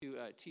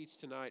teach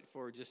tonight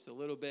for just a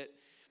little bit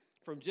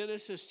from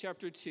Genesis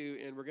chapter 2,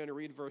 and we're going to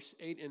read verse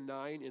 8 and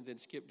 9 and then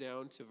skip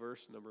down to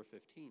verse number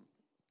 15.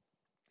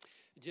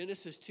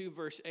 Genesis 2,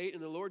 verse 8,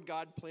 and the Lord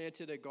God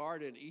planted a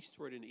garden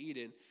eastward in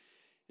Eden,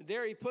 and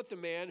there he put the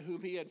man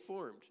whom he had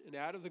formed. And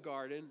out of the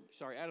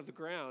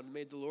ground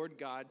made the Lord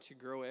God to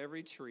grow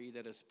every tree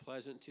that is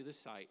pleasant to the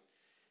sight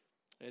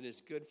and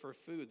is good for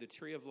food, the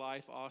tree of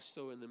life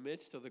also in the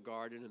midst of the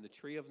garden, and the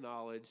tree of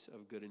knowledge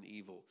of good and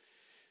evil.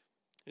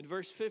 In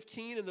verse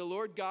 15, and the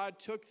Lord God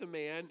took the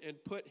man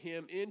and put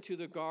him into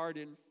the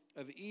garden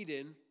of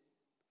Eden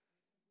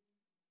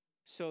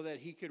so that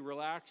he could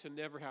relax and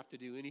never have to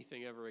do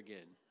anything ever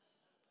again.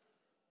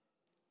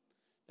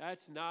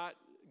 That's not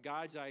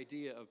God's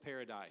idea of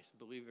paradise,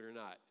 believe it or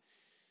not.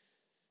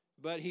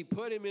 But he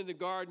put him in the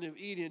Garden of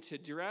Eden to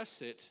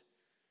dress it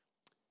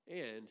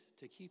and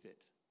to keep it.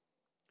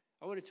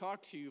 I want to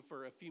talk to you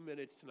for a few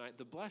minutes tonight,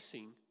 the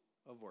blessing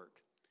of work.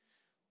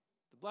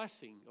 The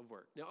blessing of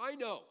work. Now, I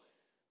know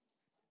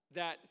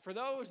that for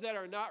those that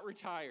are not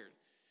retired,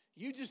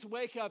 you just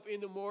wake up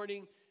in the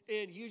morning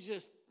and you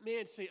just,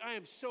 say, I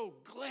am so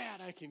glad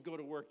I can go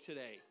to work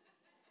today.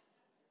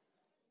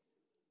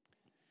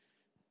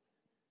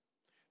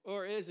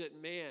 Or is it,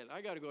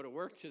 I got to go to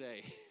work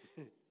today.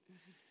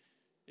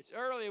 It's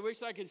early. I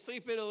wish I could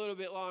sleep in a little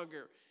bit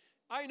longer.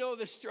 I know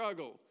the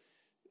struggle.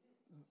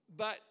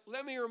 But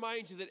let me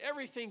remind you that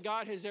everything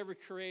God has ever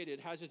created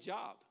has a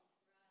job.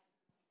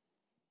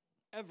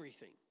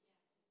 Everything.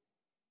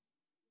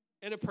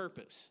 And a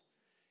purpose.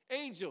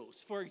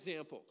 Angels, for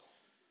example,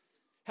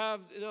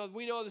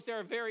 we know that there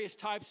are various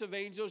types of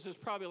angels. There's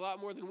probably a lot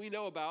more than we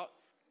know about.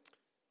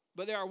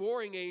 But there are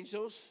warring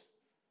angels.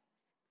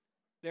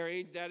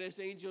 That is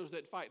angels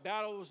that fight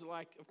battles,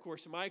 like, of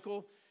course,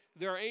 Michael.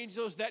 There are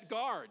angels that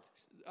guard.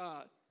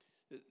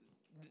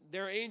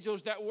 There are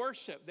angels that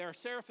worship. There are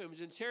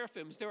seraphims and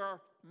seraphims. There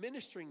are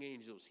ministering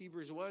angels.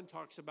 Hebrews 1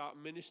 talks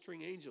about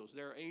ministering angels.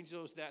 There are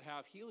angels that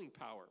have healing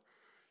power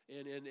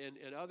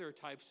and other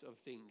types of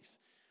things.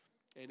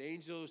 And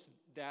angels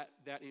that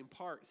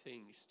impart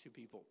things to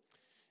people.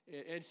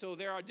 And so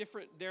there are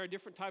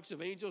different types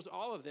of angels.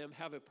 All of them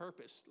have a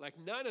purpose. Like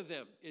none of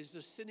them is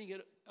just sitting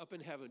up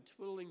in heaven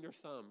twiddling their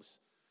thumbs.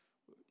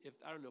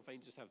 I don't know if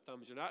angels have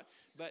thumbs or not,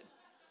 but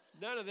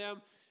none of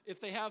them,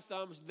 if they have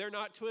thumbs, they're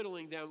not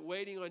twiddling them,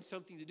 waiting on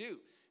something to do.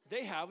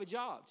 They have a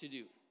job to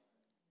do.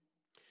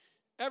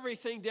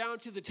 Everything down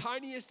to the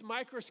tiniest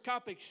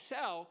microscopic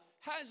cell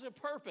has a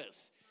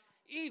purpose.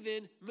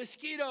 Even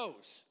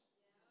mosquitoes.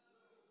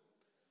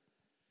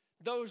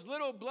 Those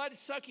little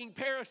blood-sucking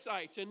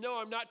parasites. And no,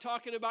 I'm not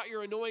talking about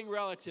your annoying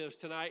relatives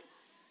tonight,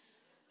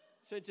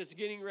 since it's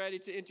getting ready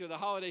to enter the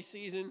holiday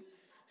season.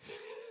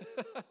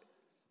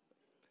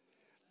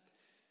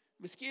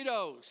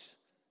 Mosquitoes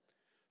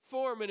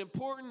form an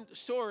important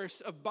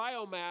source of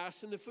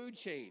biomass in the food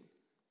chain,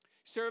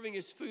 serving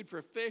as food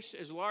for fish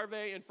as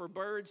larvae and for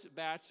birds,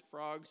 bats,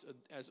 frogs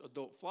as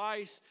adult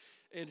flies.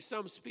 And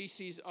some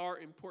species are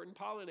important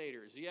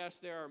pollinators. Yes,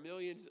 there are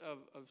millions of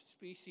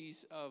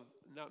species of,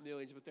 not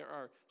millions, but there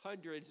are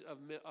hundreds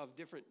of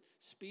different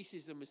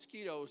species of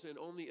mosquitoes, and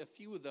only a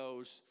few of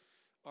those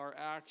are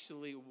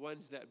actually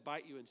ones that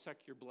bite you and suck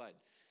your blood.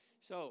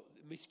 So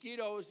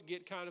mosquitoes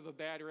get kind of a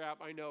bad rap.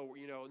 I know,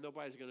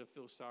 nobody's going to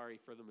feel sorry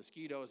for the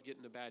mosquitoes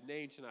getting a bad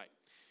name tonight.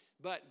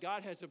 But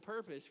God has a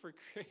purpose for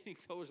creating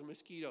those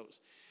mosquitoes.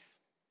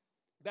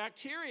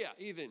 Bacteria,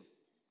 even.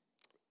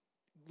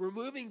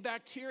 Removing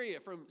bacteria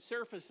from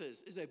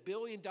surfaces is a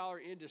billion-dollar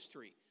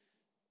industry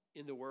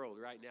in the world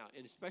right now,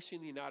 and especially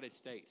in the United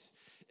States,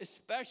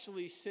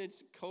 especially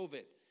since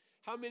COVID.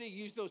 How many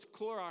use those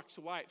Clorox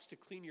wipes to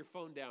clean your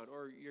phone down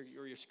or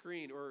your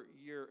screen or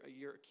your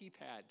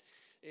keypad?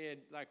 And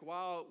like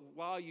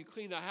while you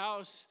clean the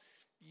house,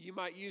 you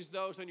might use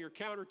those on your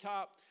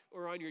countertop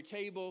or on your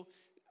table.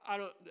 I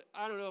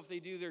don't know if they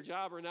do their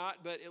job or not,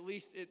 but at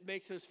least it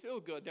makes us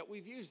feel good that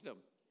we've used them.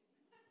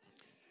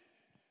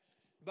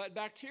 But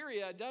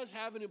bacteria does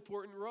have an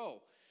important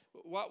role.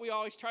 What we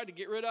always try to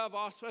get rid of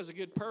also has a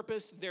good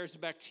purpose. There's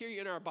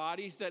bacteria in our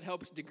bodies that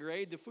helps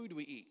degrade the food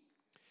we eat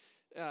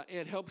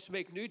and helps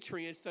make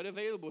nutrients that are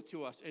available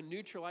to us and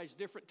neutralize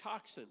different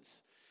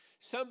toxins.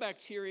 Some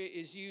bacteria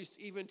is used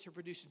even to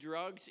produce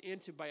drugs,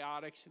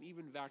 antibiotics, and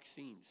even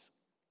vaccines.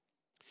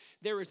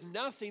 There is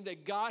nothing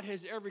that God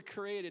has ever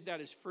created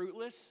that is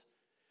fruitless,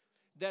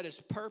 that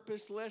is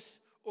purposeless,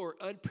 or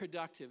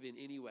unproductive in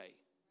any way.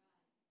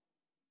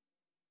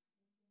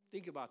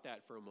 Think about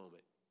that for a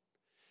moment.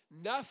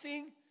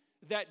 Nothing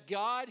that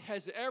God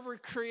has ever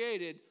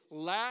created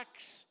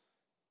lacks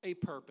a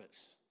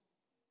purpose.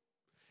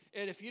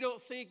 And if you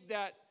don't think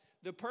that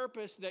the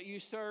purpose that you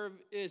serve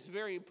is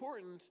very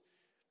important,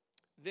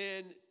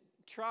 then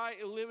try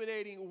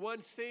eliminating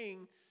one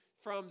thing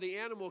from the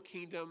animal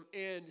kingdom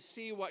and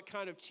see what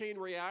kind of chain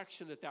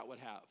reaction that would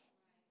have.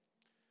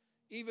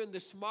 Even the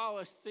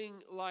smallest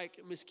thing like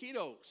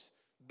mosquitoes.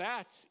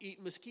 Bats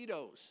eat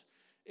mosquitoes.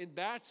 And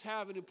bats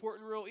have an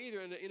important role either.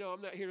 And,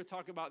 I'm not here to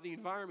talk about the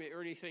environment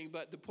or anything,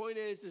 but the point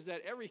is that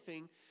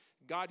everything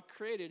God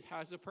created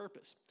has a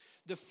purpose.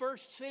 The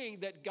first thing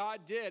that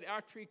God did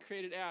after he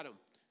created Adam,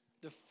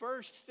 the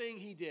first thing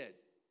he did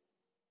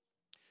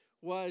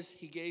was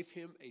he gave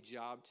him a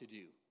job to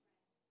do.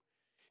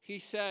 He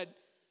said,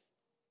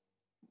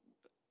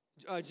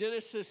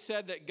 Genesis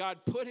said that God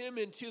put him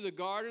into the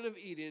Garden of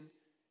Eden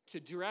to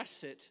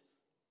dress it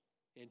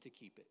and to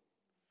keep it.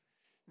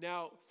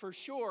 Now, for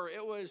sure,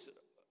 it was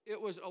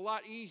a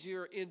lot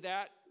easier in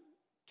that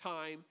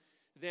time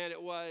than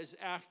it was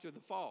after the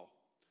fall,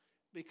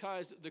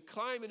 because the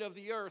climate of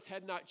the earth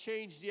had not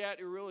changed yet.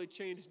 It really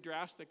changed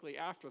drastically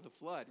after the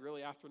flood,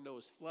 really after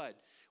Noah's flood,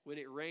 when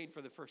it rained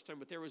for the first time.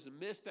 But there was a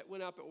mist that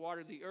went up, it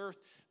watered the earth.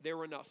 There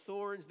were not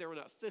thorns, there were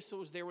not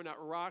thistles, there were not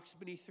rocks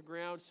beneath the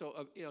ground.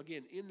 So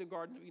again, in the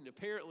Garden of Eden,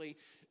 apparently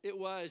it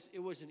was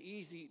an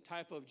easy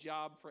type of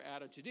job for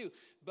Adam to do.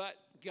 But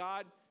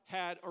God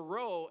had a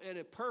role and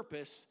a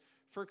purpose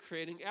for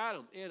creating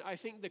Adam. And I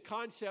think the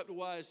concept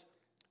was,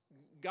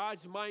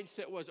 God's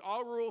mindset was,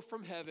 I'll rule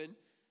from heaven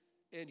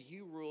and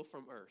you rule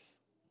from earth.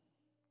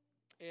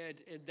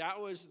 And that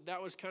was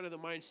kind of the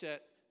mindset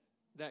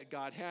that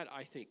God had,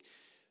 I think.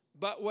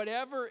 But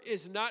whatever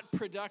is not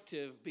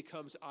productive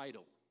becomes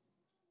idle.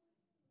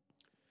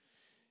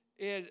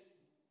 And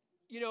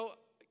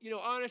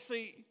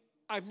honestly,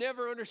 I've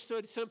never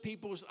understood some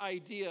people's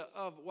idea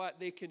of what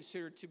they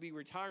consider to be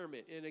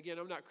retirement. And again,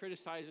 I'm not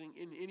criticizing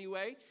in any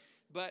way,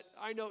 but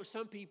I know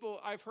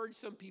I've heard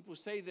some people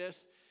say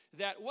this,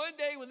 that one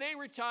day when they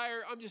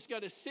retire, I'm just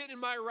going to sit in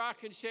my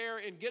rocking chair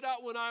and get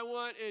out when I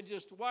want and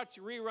just watch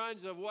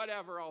reruns of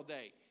whatever all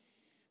day.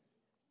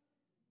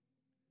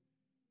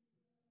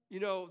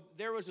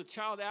 There was a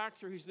child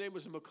actor whose name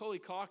was Macaulay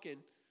Culkin,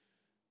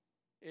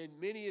 and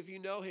many of you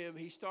know him.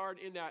 He starred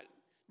in that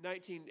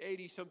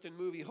 1980-something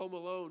movie, Home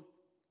Alone.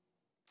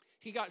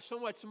 He got so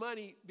much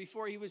money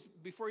before he was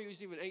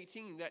even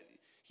 18 that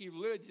he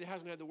literally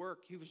hasn't had to work.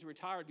 He was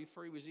retired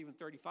before he was even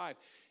 35.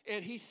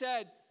 And he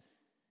said,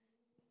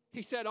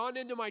 on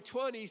into my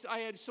 20s, I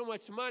had so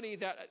much money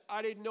that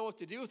I didn't know what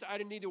to do with it. I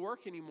didn't need to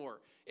work anymore.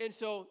 And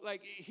so,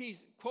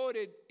 he's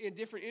quoted in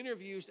different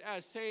interviews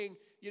as saying,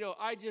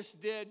 I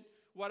just did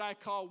what I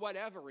call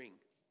whatevering.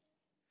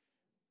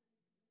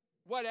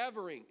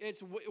 Whatevering.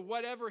 It's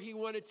whatever he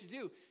wanted to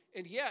do.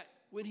 And yet,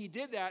 when he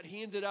did that,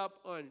 he ended up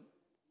on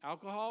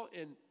alcohol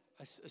and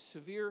a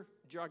severe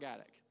drug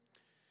addict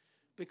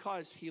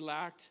because he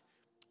lacked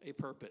a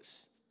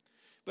purpose.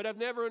 But I've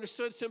never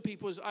understood some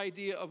people's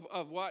idea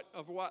of what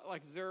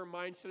like their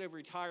mindset of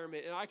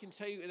retirement. And I can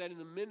tell you that in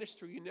the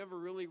ministry, you never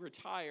really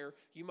retire.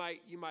 You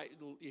might,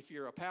 if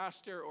you're a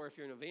pastor or if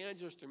you're an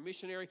evangelist or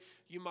missionary,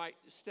 you might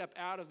step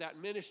out of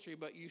that ministry,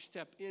 but you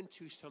step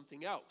into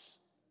something else.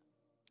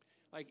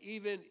 Like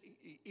even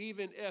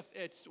if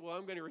it's,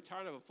 I'm going to retire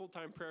and have a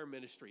full-time prayer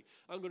ministry.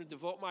 I'm going to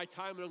devote my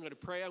time and I'm going to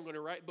pray. I'm going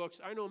to write books.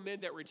 I know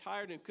men that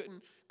retired and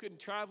couldn't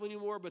travel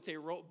anymore, but they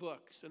wrote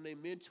books and they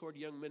mentored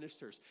young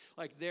ministers.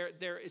 Like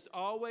there is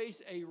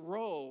always a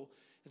role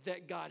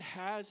that God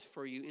has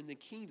for you in the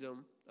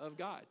kingdom of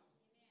God.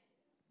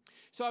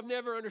 So I've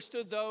never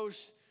understood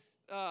those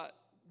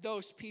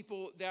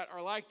people that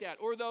are like that,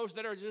 or those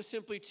that are just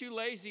simply too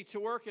lazy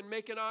to work and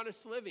make an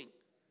honest living,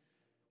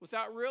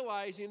 without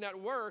realizing that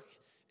work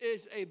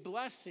is a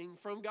blessing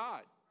from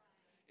God.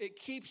 It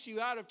keeps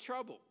you out of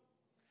trouble.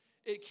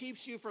 It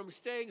keeps you from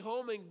staying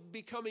home and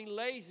becoming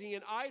lazy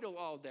and idle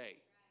all day.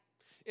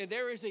 And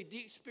there is a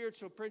deep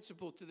spiritual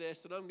principle to this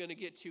that I'm going to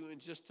get to in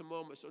just a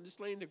moment. So I'm just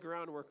laying the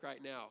groundwork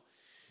right now.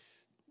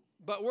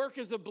 But work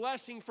is a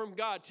blessing from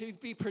God, to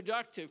be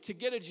productive, to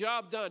get a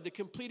job done, to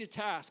complete a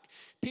task.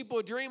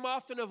 People dream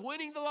often of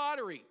winning the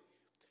lottery.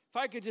 If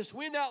I could just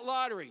win that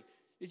lottery.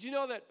 Did you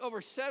know that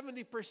over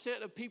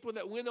 70% of people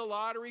that win the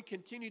lottery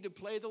continue to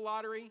play the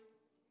lottery?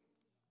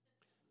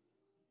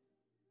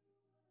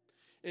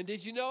 And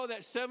did you know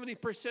that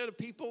 70% of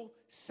people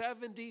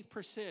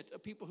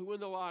who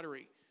win the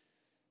lottery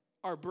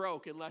are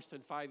broke in less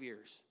than 5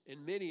 years,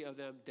 and many of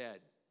them dead?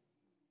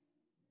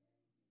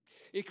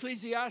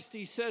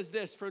 Ecclesiastes says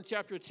this from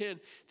chapter 10,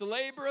 "The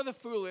labor of the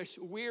foolish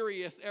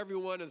wearieth every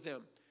one of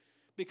them,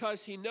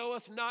 because he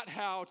knoweth not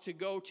how to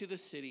go to the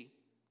city."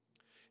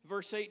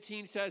 Verse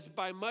 18 says,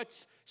 "By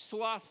much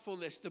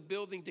slothfulness the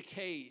building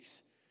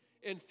decays,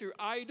 and through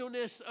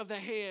idleness of the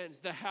hands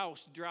the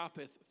house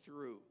droppeth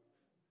through."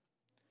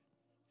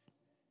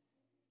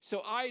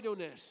 So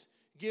idleness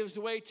gives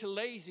way to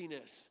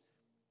laziness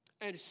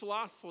and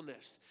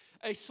slothfulness.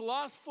 A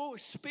slothful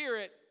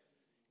spirit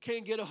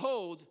can get a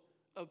hold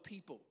of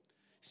people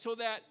so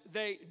that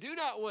they do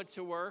not want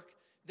to work,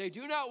 they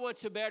do not want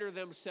to better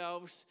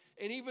themselves,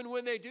 and even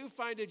when they do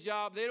find a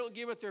job, they don't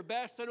give it their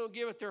best, they don't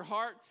give it their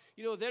heart,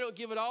 they don't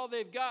give it all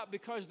they've got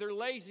because they're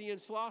lazy and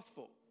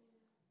slothful.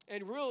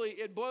 And really,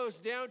 it boils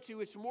down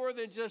to, it's more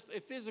than just a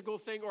physical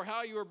thing or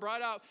how you were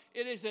brought up.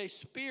 It is a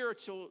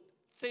spiritual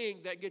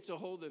thing that gets a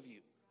hold of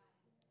you.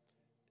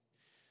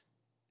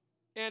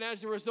 And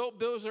as a result,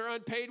 bills are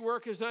unpaid,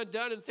 work is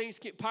undone, and things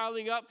keep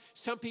piling up.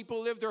 Some people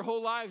live their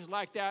whole lives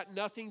like that,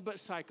 nothing but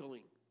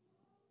cycling.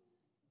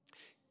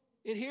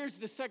 And here's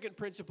the second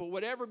principle.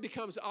 Whatever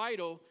becomes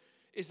idle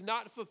is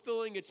not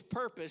fulfilling its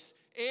purpose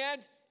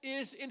and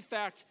is, in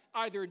fact,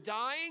 either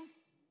dying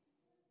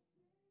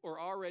or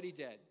already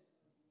dead.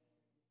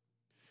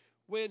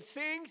 When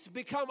things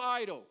become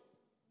idle,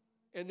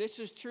 and this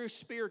is true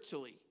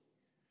spiritually,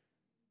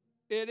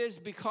 it is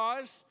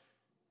because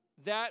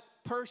that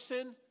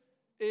person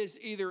is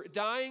either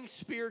dying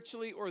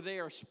spiritually or they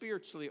are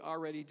spiritually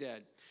already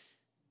dead.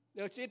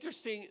 Now, it's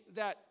interesting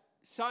that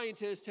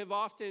scientists have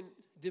often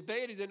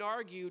debated and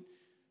argued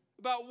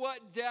about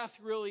what death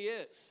really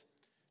is.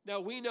 Now,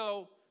 we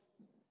know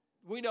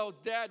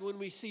dead when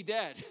we see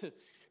dead,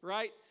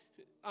 right?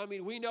 I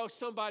mean, we know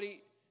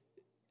somebody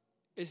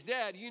is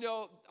dead.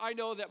 I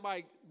know that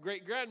my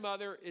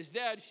great-grandmother is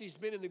dead. She's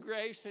been in the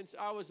grave since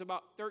I was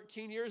about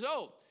 13 years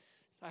old.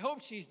 I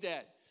hope she's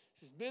dead.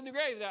 She's been in the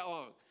grave that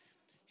long.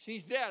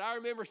 She's dead. I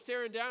remember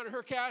staring down at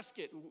her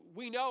casket.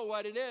 We know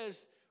what it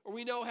is, or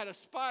we know how to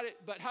spot it,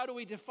 but how do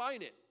we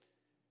define it?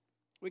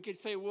 We could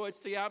say, well, it's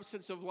the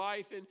absence of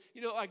life. And,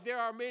 there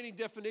are many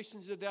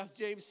definitions of death.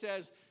 James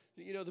says,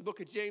 the book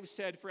of James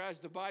said, for as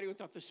the body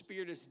without the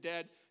spirit is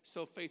dead,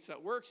 so faith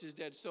that works is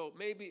dead. So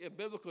maybe a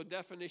biblical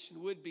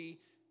definition would be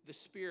the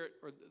spirit,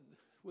 or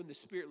when the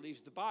spirit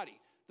leaves the body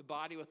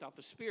without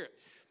the spirit.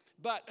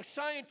 But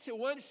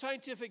one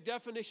scientific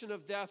definition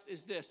of death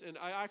is this, and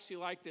I actually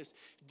like this.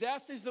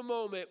 Death is the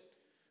moment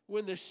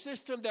when the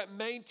system that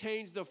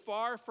maintains the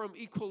far from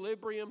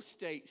equilibrium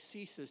state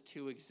ceases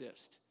to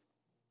exist.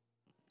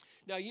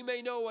 Now, you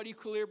may know what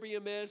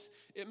equilibrium is.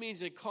 It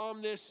means a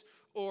calmness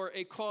or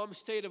a calm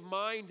state of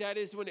mind. That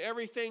is when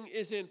everything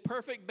is in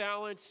perfect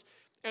balance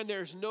and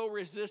there's no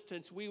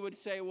resistance. We would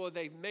say, well,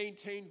 they've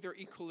maintained their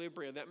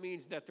equilibrium. That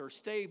means that they're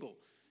stable.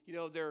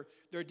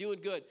 They're doing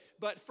good.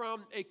 But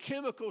from a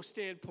chemical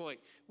standpoint,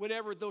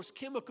 whenever those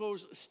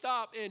chemicals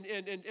stop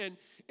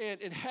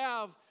and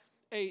have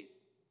a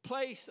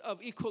place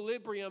of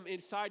equilibrium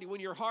inside you,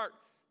 when your heart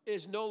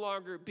is no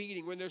longer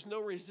beating, when there's no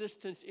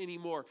resistance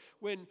anymore,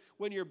 when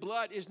your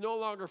blood is no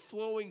longer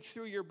flowing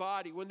through your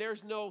body, when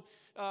there's no,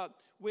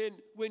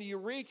 when you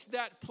reach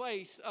that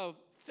place of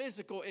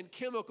physical and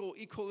chemical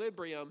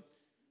equilibrium,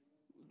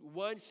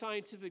 one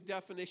scientific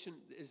definition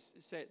is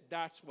say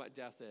that's what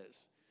death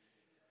is.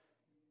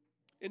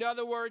 In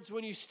other words,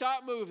 when you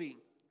stop moving,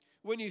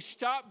 when you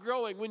stop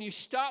growing, when you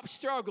stop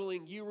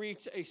struggling, you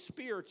reach a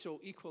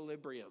spiritual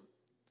equilibrium.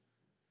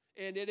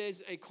 And it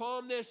is a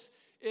calmness,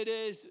 it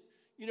is,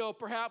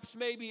 perhaps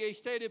maybe a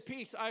state of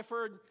peace. I've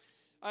heard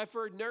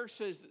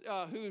nurses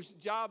whose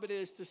job it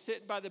is to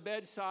sit by the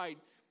bedside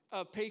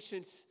of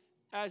patients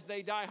as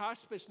they die,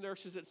 hospice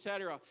nurses,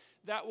 etc.,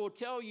 that will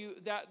tell you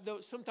that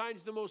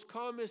sometimes the most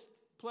calmest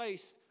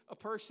place a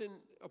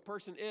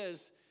person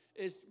is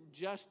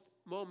just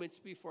moments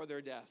before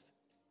their death.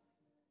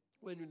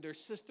 When their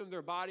system,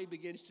 their body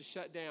begins to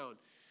shut down.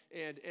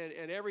 And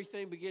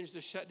everything begins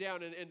to shut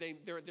down, and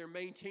they're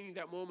maintaining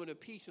that moment of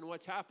peace. And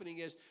what's happening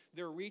is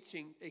they're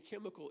reaching a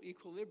chemical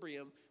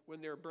equilibrium when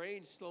their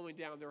brain's slowing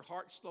down, their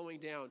heart's slowing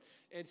down,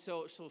 and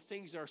so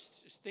things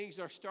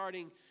are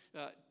starting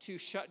to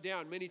shut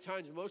down. Many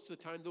times, most of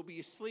the time, they'll be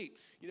asleep.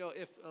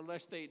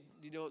 Unless they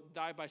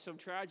die by some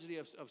tragedy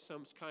of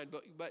some kind.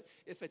 But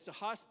if it's a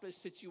hospice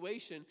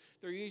situation,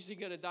 they're usually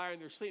going to die in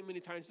their sleep.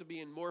 Many times they'll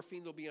be in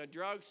morphine, they'll be on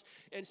drugs,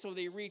 and so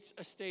they reach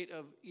a state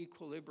of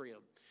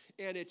equilibrium.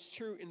 And it's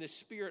true in the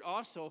spirit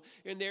also.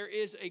 And there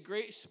is a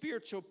great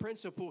spiritual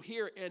principle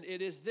here, and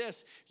it is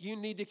this. You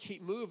need to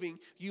keep moving.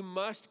 You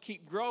must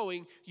keep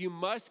growing. You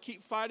must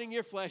keep fighting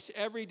your flesh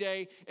every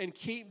day and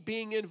keep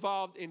being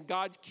involved in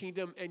God's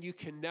kingdom, and you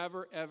can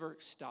never, ever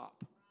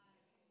stop.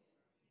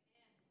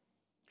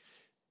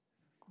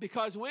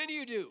 Because when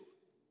you do,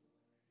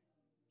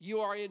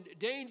 you are in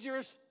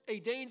a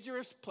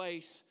dangerous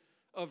place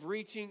of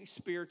reaching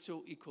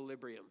spiritual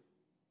equilibrium.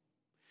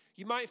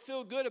 You might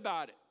feel good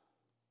about it,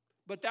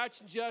 but that's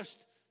just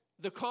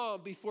the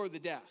calm before the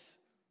death.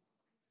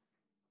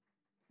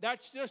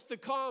 That's just the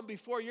calm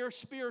before your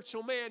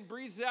spiritual man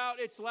breathes out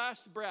its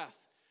last breath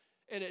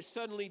and it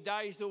suddenly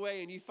dies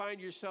away and you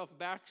find yourself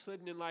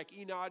backslidden and like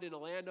Enoch in a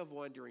land of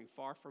wandering,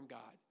 far from God.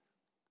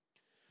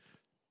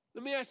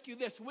 Let me ask you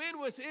this. When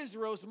was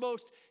Israel's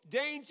most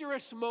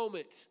dangerous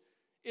moment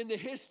in the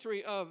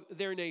history of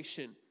their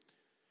nation?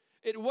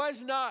 It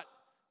was not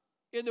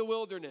in the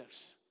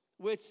wilderness,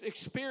 which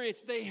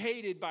experience they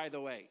hated, by the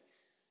way,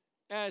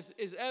 as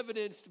is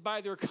evidenced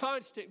by their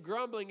constant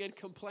grumbling and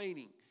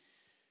complaining.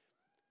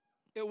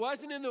 It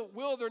wasn't in the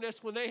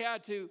wilderness when they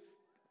had to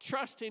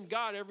trust in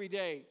God every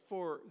day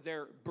for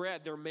their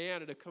bread, their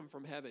manna to come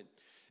from heaven.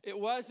 It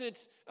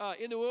wasn't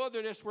in the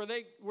wilderness where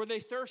they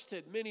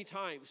thirsted many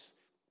times.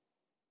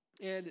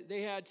 And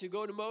they had to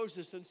go to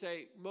Moses and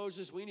say,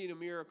 Moses, we need a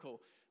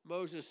miracle.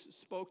 Moses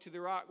spoke to the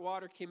rock,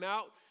 water came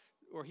out,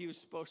 or he was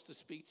supposed to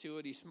speak to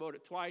it. He smote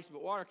it twice,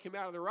 but water came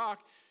out of the rock.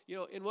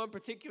 In one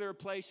particular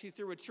place, he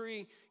threw a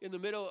tree in the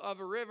middle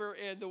of a river,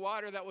 and the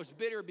water that was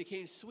bitter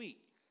became sweet.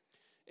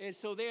 And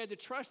so they had to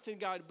trust in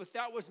God, but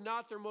that was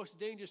not their most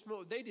dangerous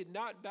moment. They did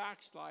not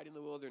backslide in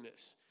the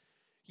wilderness.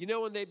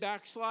 When they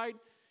backslide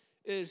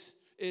is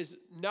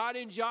not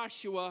in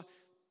Joshua.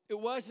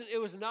 It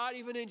was not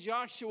even in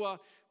Joshua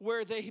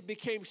where they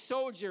became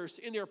soldiers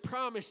in their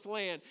promised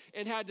land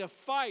and had to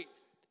fight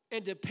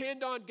and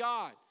depend on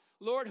God.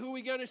 Lord, who are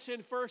we going to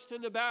send first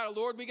in the battle?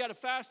 Lord, we got to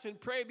fast and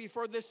pray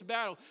before this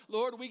battle.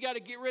 Lord, we got to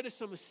get rid of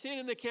some sin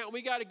in the camp.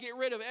 We got to get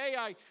rid of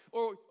Ai,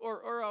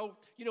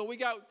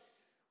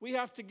 we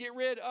have to get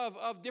rid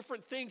of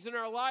different things in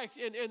our life,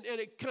 and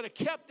it kind of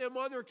kept them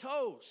on their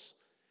toes.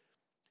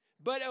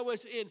 But it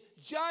was in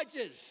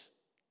Judges,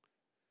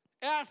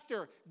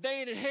 after they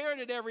had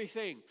inherited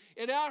everything,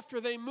 and after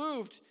they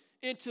moved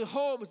into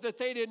homes that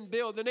they didn't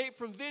build and ate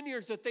from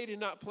vineyards that they did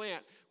not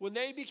plant, when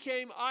they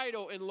became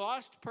idle and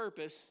lost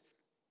purpose,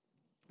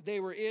 they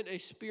were in a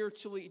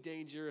spiritually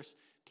dangerous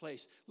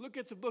place. Look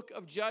at the book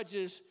of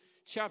Judges,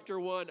 chapter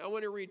 1. I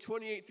want to read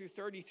 28 through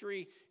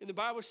 33. And the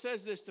Bible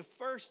says this, the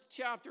first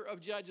chapter of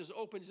Judges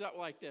opens up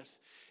like this.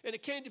 And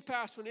it came to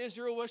pass when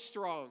Israel was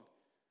strong,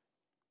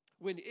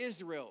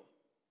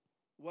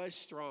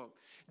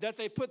 that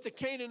they put the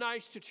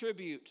Canaanites to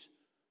tribute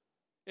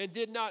and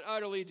did not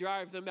utterly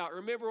drive them out.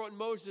 Remember what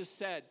Moses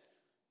said,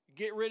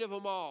 get rid of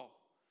them all.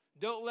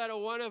 Don't let a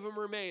one of them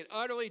remain.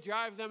 Utterly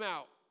drive them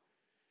out.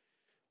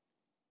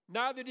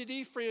 Neither did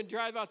Ephraim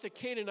drive out the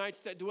Canaanites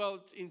that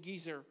dwelt in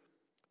Gezer,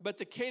 but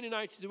the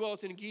Canaanites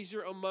dwelt in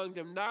Gezer among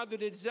them. Neither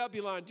did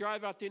Zebulun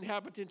drive out the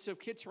inhabitants of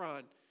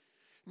Kitron,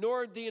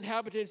 nor the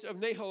inhabitants of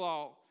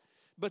Nahalal,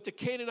 but the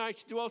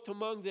Canaanites dwelt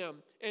among them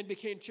and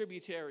became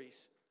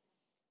tributaries.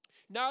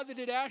 Neither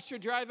did Asher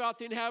drive out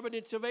the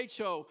inhabitants of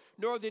Acho,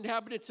 nor the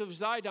inhabitants of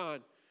Zidon,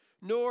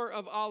 nor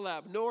of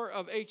Alab, nor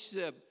of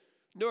Achzib,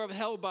 nor of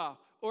Helbah,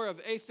 or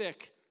of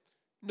Aphek,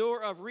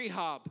 nor of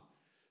Rehob.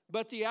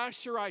 But the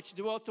Asherites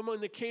dwelt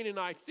among the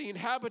Canaanites, the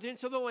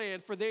inhabitants of the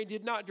land, for they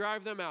did not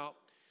drive them out.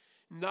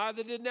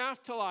 Neither did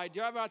Naphtali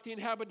drive out the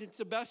inhabitants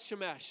of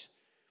Bethshemesh,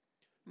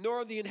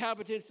 nor the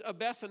inhabitants of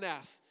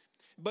Bethanath,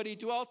 but he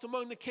dwelt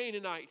among the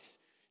Canaanites,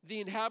 the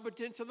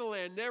inhabitants of the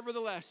land.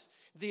 Nevertheless,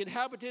 the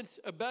inhabitants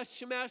of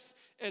Bethshemesh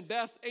and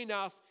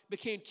Beth-Anath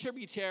became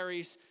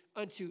tributaries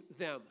unto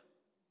them.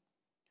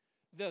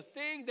 The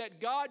thing that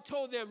God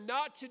told them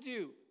not to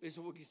do is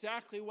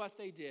exactly what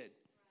they did.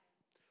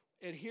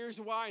 And here's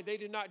why they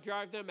did not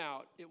drive them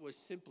out. It was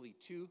simply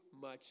too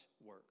much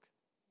work.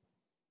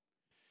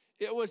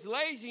 It was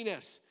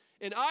laziness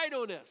and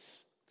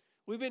idleness.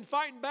 We've been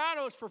fighting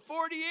battles for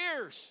 40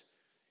 years.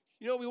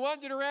 We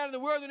wandered around in the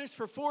wilderness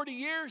for 40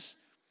 years,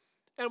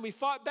 and we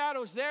fought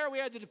battles there. We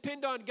had to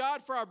depend on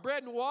God for our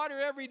bread and water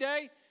every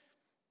day.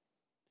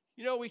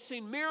 We've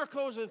seen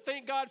miracles, and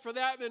thank God for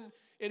that.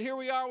 And here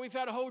we are. We've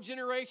had a whole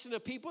generation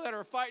of people that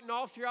are fighting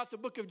all throughout the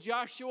book of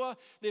Joshua.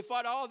 They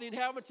fought all the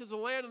inhabitants of the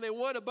land, and they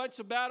won a bunch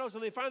of battles,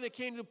 and they finally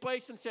came to the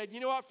place and said, you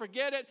know what,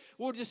 forget it.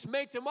 We'll just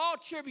make them all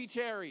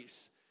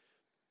tributaries.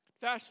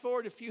 Fast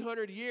forward a few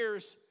hundred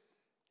years,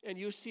 and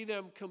you see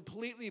them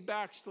completely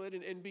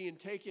backslidden and being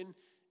taken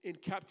in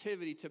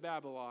captivity to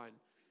Babylon.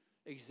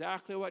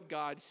 Exactly what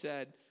God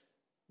said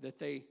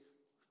that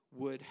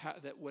would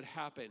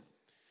happen.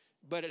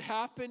 But it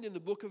happened in the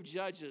book of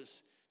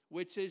Judges,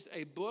 which is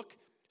a book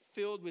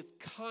filled with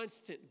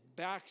constant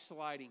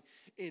backsliding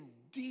and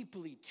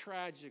deeply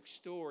tragic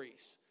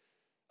stories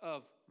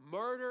of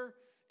murder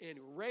and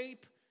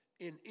rape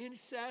and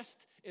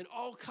incest and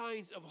all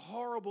kinds of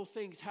horrible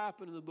things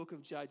happen in the book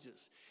of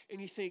Judges.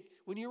 And you think,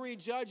 when you read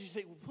Judges, you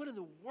think, what in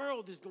the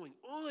world is going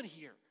on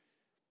here?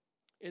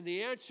 And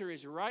the answer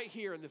is right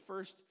here in the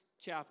first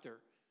chapter.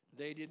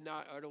 They did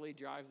not utterly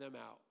drive them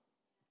out.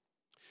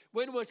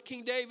 When was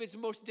King David's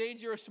most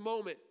dangerous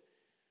moment?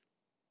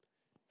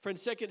 From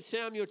 2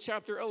 Samuel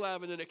chapter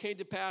 11, and it came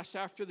to pass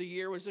after the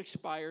year was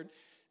expired,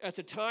 at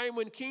the time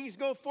when kings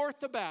go forth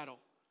to battle,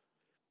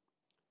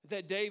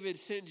 that David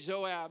sent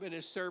Joab and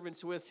his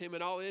servants with him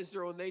and all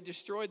Israel, and they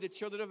destroyed the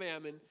children of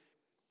Ammon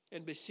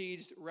and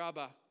besieged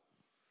Rabbah.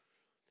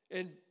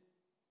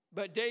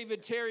 But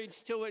David tarried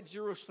still at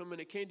Jerusalem,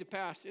 and it came to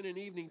pass in an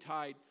evening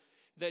tide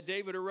that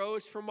David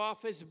arose from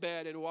off his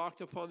bed and walked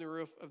upon the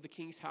roof of the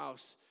king's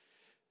house.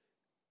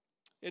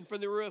 And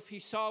from the roof he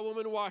saw a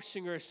woman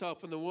washing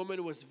herself, and the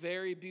woman was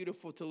very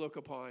beautiful to look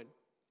upon.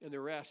 And the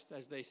rest,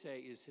 as they say,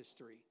 is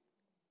history.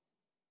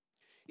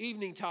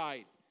 Evening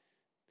tide.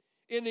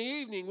 In the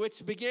evening,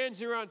 which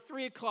begins around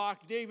 3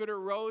 o'clock, David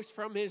arose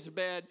from his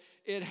bed.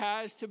 It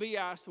has to be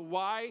asked,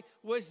 why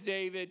was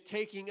David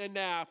taking a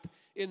nap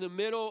in the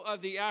middle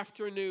of the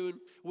afternoon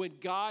when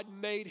God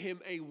made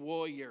him a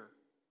warrior?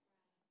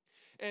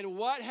 And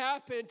what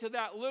happened to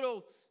that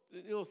little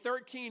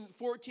 13,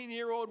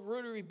 14-year-old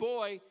rotary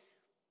boy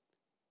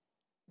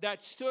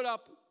that stood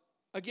up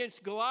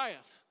against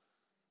Goliath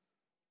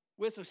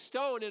with a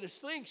stone and a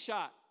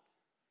slingshot?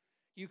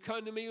 You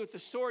come to me with the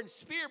sword and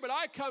spear, but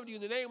I come to you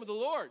in the name of the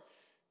Lord,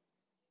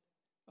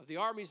 of the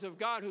armies of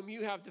God whom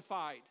you have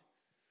defied.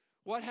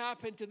 What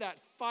happened to that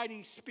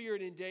fighting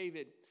spirit in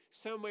David?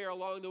 Somewhere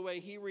along the way,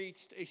 he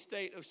reached a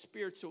state of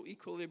spiritual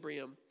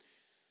equilibrium.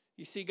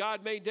 You see,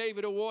 God made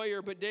David a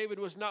warrior, but David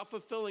was not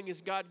fulfilling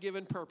his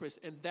God-given purpose,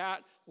 and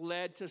that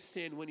led to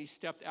sin when he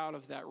stepped out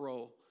of that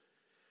role.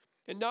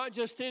 And not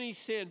just any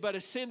sin, but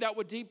a sin that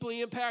would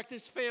deeply impact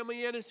his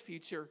family and his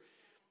future.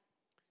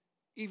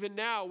 Even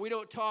now, we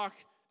don't talk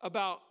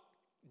about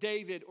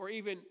David or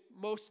even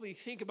mostly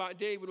think about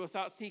David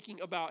without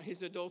thinking about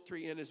his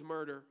adultery and his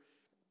murder.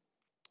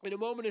 In a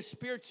moment of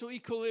spiritual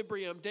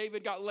equilibrium,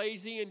 David got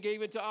lazy and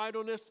gave into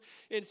idleness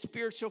and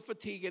spiritual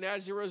fatigue. And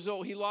as a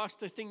result, he lost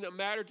the thing that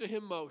mattered to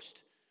him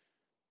most,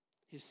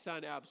 his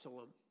son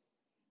Absalom.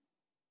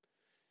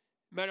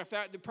 Matter of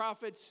fact, the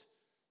prophet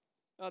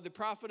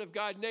of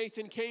God,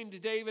 Nathan, came to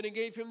David and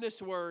gave him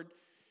this word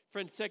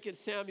from 2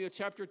 Samuel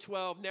chapter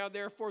 12. Now,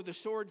 therefore, the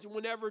swords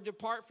will never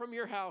depart from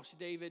your house,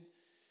 David,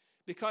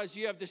 because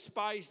you have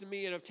despised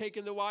me and have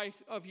taken the wife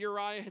of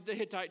Uriah the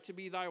Hittite to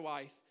be thy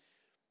wife.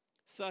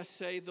 Thus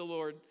saith the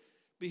Lord,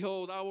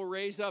 behold, I will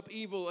raise up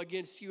evil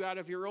against you out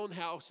of your own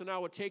house, and I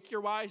will take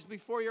your wives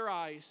before your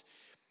eyes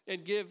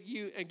and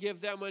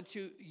give them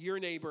unto your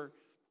neighbor.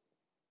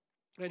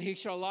 And he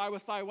shall lie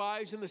with thy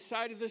wives in the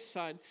sight of the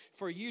sun,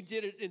 for you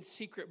did it in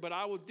secret, but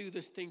I will do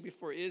this thing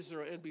before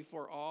Israel and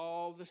before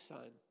all the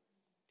sun.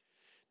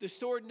 The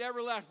sword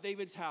never left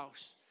David's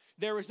house.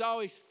 There was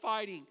always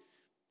fighting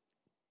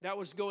that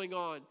was going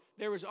on.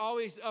 There was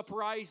always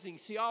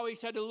uprisings. He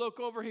always had to look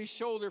over his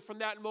shoulder from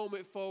that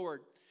moment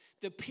forward.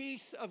 The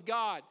peace of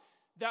God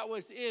that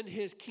was in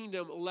his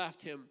kingdom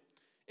left him,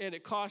 and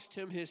it cost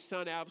him his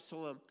son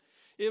Absalom.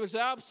 It was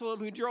Absalom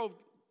who drove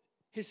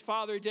his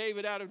father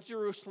David out of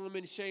Jerusalem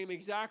in shame,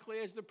 exactly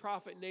as the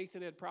prophet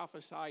Nathan had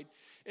prophesied,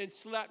 and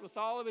slept with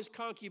all of his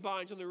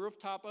concubines on the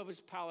rooftop of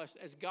his palace,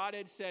 as God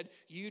had said,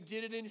 you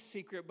did it in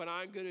secret, but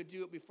I'm going to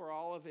do it before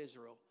all of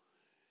Israel.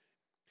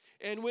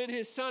 And when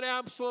his son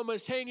Absalom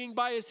was hanging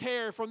by his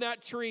hair from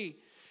that tree,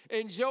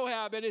 and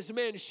Joab and his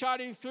men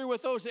shot him through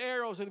with those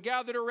arrows and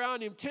gathered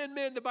around him, 10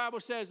 men, the Bible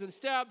says, and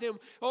stabbed him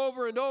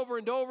over and over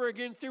and over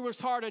again through his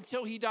heart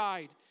until he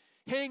died,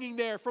 hanging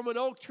there from an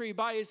oak tree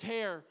by his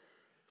hair.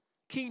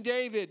 King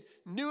David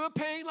knew a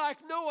pain like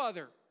no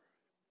other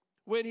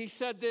when he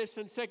said this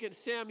in 2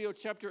 Samuel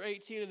chapter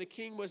 18, and the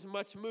king was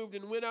much moved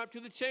and went up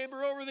to the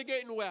chamber over the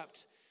gate and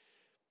wept.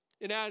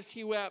 And as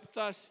he wept,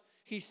 thus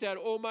he said,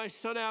 O my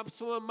son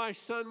Absalom, my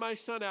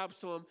son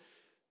Absalom,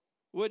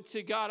 would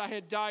to God I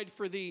had died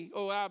for thee,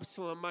 O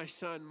Absalom, my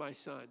son, my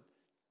son.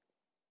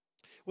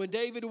 When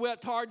David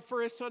wept hard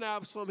for his son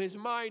Absalom, his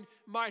mind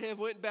might have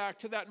went back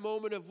to that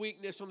moment of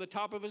weakness on the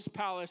top of his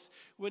palace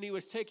when he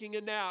was taking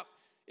a nap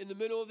in the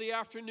middle of the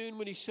afternoon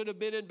when he should have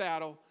been in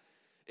battle.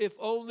 If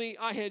only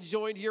I had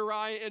joined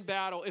Uriah in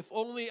battle. If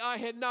only I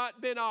had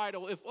not been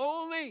idle. If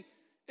only.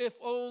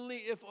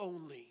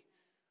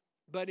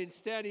 But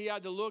instead he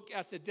had to look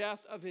at the death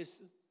of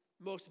his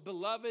most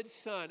beloved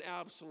son,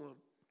 Absalom.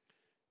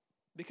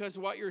 Because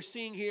what you're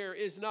seeing here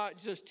is not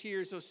just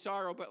tears of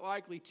sorrow, but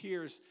likely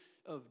tears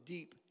of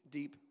deep,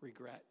 deep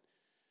regret.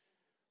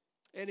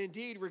 And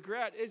indeed,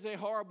 regret is a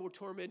horrible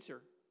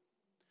tormentor.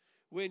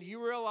 When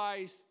you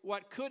realize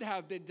what could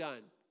have been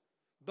done,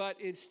 but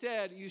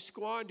instead you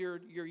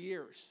squandered your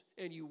years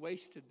and you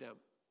wasted them.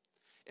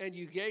 And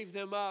you gave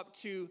them up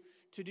to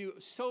do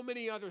so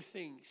many other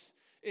things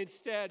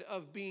instead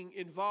of being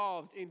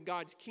involved in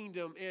God's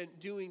kingdom and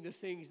doing the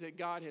things that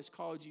God has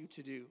called you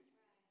to do.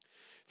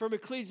 From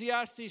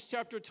Ecclesiastes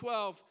chapter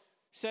 12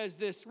 says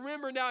this,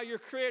 remember now your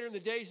Creator in the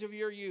days of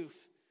your youth,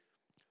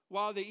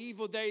 while the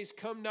evil days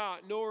come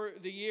not, nor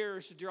the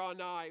years draw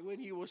nigh,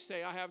 when you will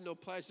say, I have no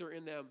pleasure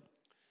in them.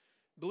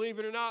 Believe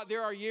it or not,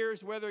 there are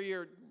years, whether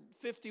you're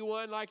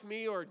 51 like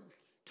me or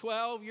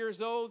 12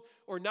 years old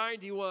or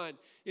 91.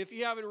 If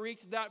you haven't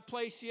reached that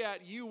place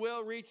yet, you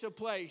will reach a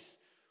place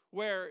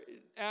where,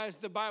 as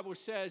the Bible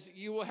says,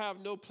 you will have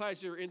no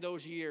pleasure in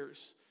those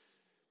years.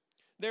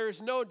 There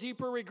is no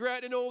deeper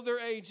regret in older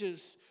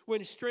ages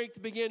when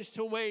strength begins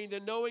to wane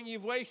than knowing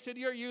you've wasted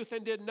your youth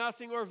and did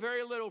nothing or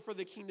very little for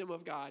the kingdom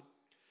of God.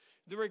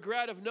 The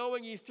regret of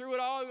knowing you threw it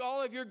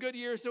all of your good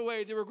years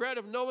away. The regret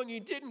of knowing you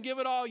didn't give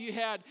it all you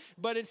had,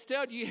 but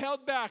instead you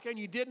held back and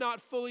you did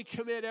not fully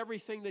commit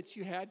everything that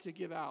you had to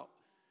give out.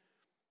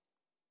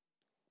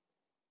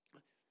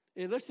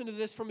 And listen to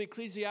this from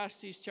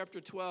Ecclesiastes chapter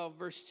 12,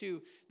 verse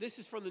 2. This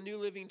is from the New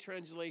Living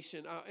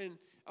Translation. And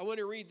I want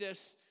to read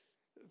this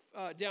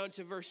down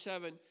to verse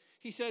 7.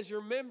 He says,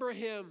 remember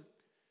him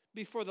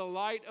before the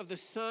light of the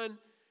sun,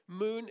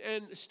 moon,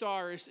 and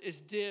stars is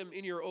dim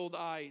in your old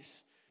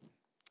eyes,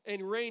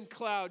 and rain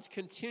clouds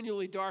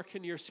continually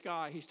darken your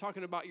sky. He's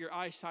talking about your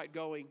eyesight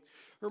going.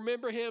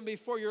 Remember him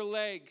before your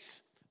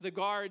legs, the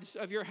guards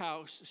of your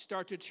house,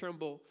 start to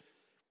tremble,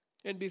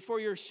 and before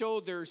your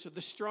shoulders,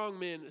 the strong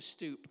men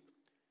stoop.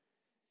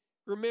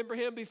 Remember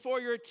him before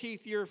your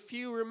teeth, your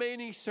few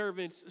remaining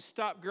servants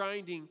stop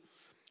grinding,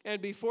 and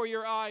before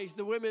your eyes,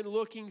 the women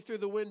looking through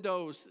the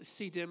windows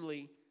see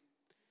dimly.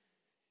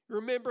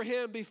 Remember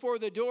him before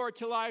the door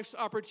to life's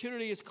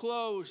opportunity is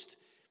closed,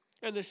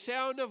 and the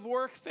sound of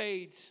work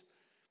fades.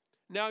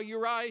 Now you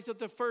rise at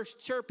the first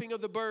chirping of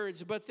the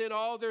birds, but then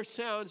all their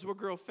sounds will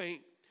grow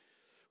faint.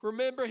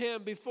 Remember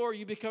him before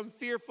you become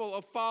fearful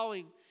of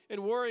falling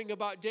and worrying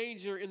about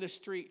danger in the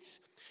streets.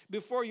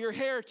 Before your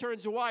hair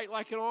turns white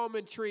like an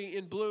almond tree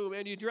in bloom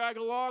and you drag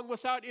along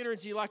without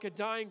energy like a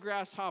dying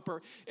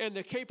grasshopper and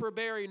the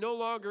caperberry no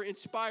longer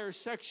inspires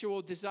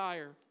sexual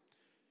desire.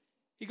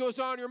 He goes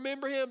on,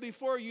 remember him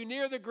before you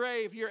near the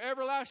grave, your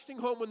everlasting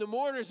home when the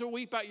mourners will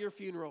weep at your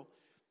funeral.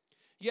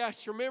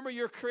 Yes, remember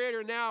your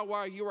Creator now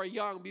while you are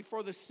young,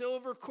 before the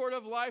silver cord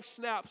of life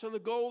snaps and the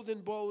golden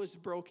bowl is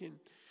broken.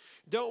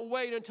 Don't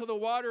wait until the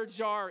water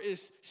jar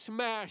is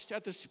smashed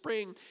at the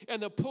spring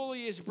and the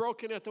pulley is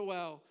broken at the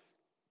well.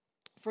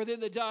 For then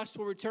the dust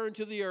will return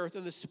to the earth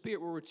and the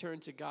spirit will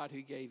return to God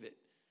who gave it.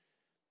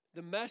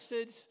 The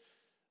message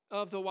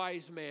of the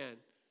wise man,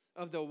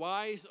 of the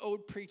wise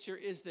old preacher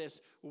is this: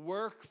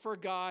 work for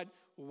God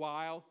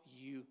while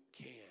you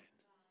can.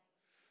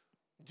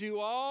 Do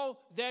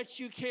all that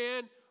you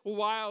can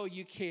while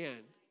you can,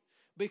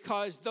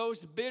 because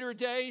those bitter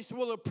days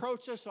will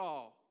approach us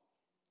all.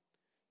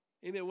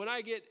 Amen. When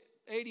I get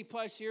 80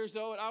 plus years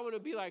old, I want to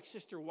be like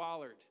Sister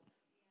Wallard.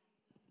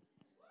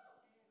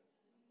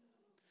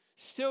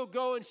 Still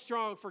going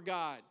strong for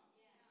God.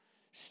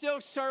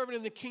 Still serving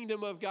in the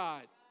kingdom of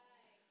God.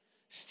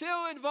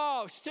 Still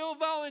involved, still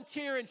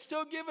volunteering,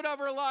 still giving of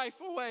her life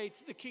away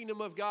to the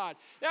kingdom of God.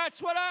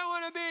 That's what I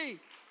want to be.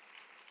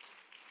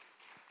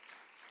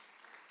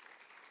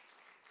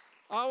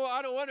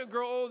 I don't want to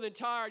grow old and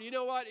tired. You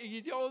know what?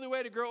 The only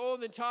way to grow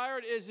old and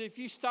tired is if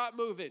you stop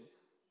moving.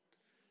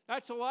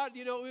 That's a lot.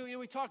 You know,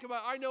 we talk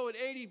about, I know an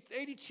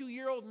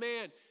 82-year-old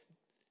man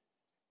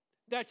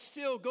that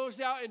still goes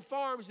out and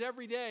farms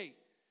every day,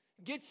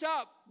 gets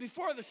up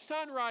before the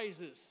sun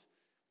rises,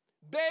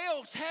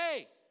 bales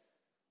hay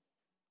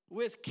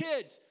with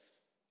kids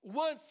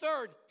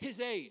 1/3 his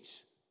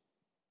age.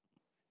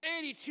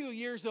 82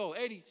 years old.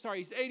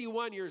 He's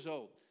 81 years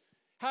old.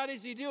 How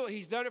does he do it?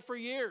 He's done it for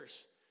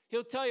years.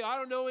 He'll tell you, I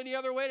don't know any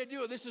other way to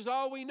do it. This is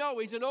all we know.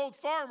 He's an old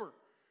farmer.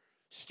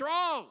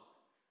 Strong.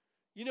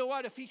 You know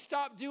what? If he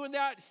stopped doing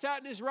that, sat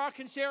in his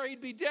rocking chair, he'd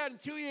be dead in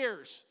 2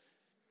 years.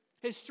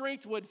 His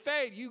strength would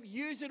fade. You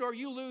use it or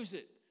you lose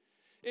it.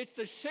 It's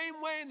the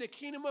same way in the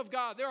kingdom of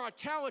God. There are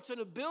talents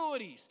and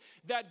abilities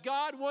that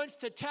God wants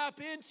to tap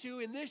into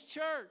in this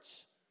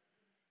church.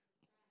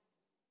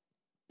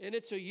 And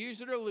it's a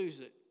use it or lose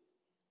it.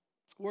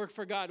 Work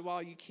for God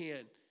while you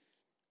can.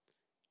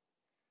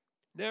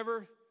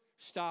 Never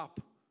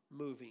stop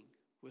moving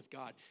with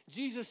God.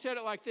 Jesus said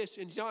it like this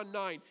in John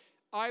 9.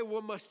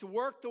 Must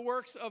work the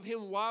works of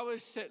him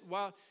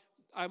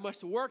I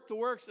must work the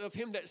works of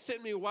him that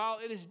sent me while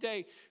it is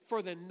day,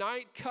 for the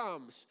night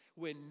comes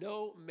when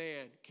no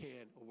man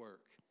can work.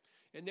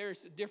 And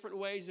there's different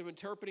ways of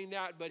interpreting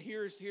that, but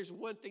here's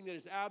one thing that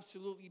is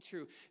absolutely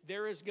true.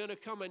 There is going to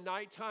come a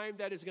nighttime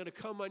that is going to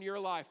come on your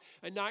life,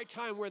 a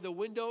nighttime where the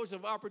windows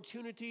of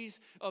opportunities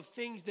of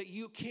things that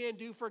you can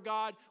do for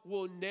God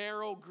will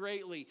narrow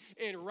greatly.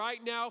 And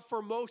right now, for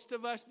most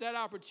of us,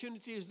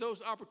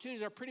 those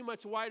opportunities are pretty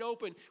much wide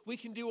open. We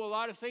can do a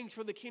lot of things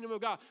for the kingdom of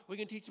God. We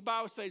can teach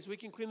Bible studies. We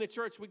can clean the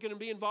church. We can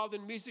be involved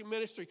in music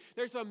ministry.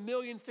 There's a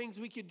million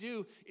things we could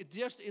do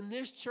just in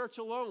this church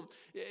alone.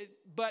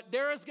 But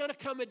there is going to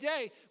come a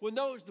day when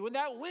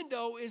that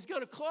window is going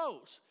to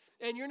close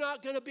and you're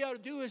not going to be able to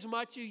do as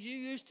much as you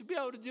used to be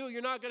able to do.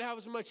 You're not going to have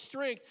as much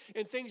strength,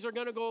 and things are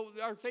going to go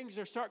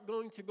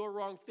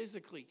wrong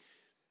physically.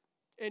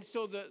 And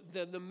so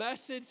the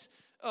message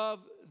of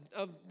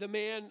the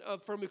man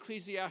from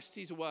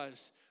Ecclesiastes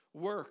was,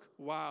 work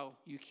while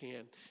you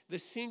can. The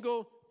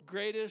single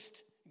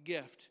greatest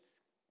gift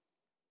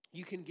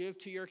you can give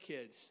to your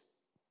kids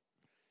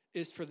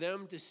is for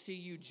them to see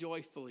you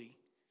joyfully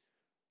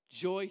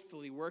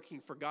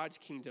working for God's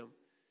kingdom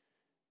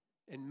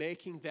and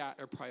making that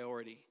a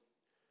priority.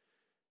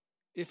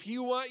 If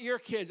you want your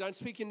kids, I'm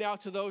speaking now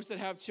to those that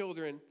have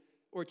children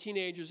or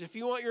teenagers, if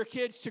you want your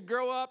kids to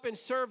grow up and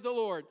serve the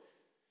Lord,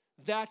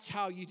 that's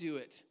how you do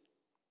it.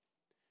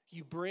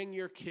 You bring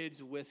your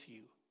kids with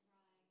you.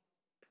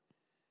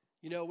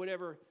 You know,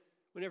 whenever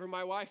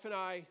my wife and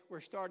I were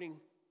starting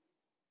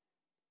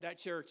that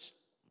church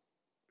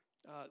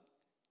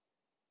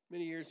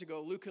many years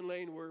ago, Luke and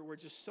Lane were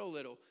just so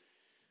little.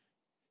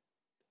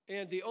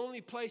 And the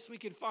only place we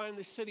could find in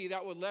the city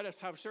that would let us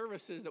have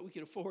services that we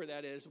could afford,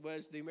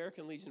 was the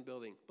American Legion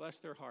building. Bless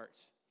their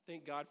hearts.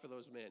 Thank God for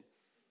those men.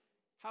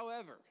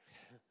 However,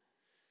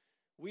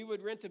 we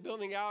would rent the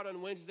building out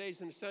on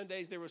Wednesdays and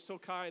Sundays. They were so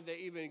kind. They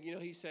even,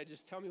 he said,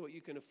 just tell me what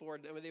you can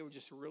afford. I mean, they were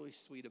just really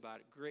sweet about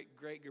it. Great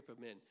group of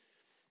men.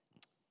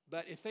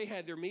 But if they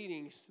had their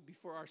meetings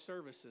before our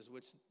services,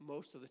 which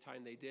most of the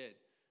time they did,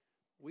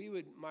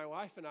 my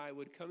wife and I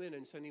would come in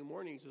on Sunday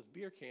mornings with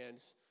beer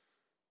cans.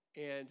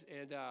 And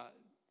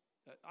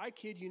I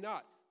kid you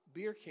not,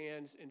 beer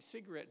cans and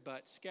cigarette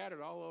butts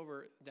scattered all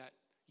over that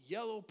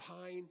yellow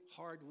pine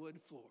hardwood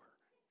floor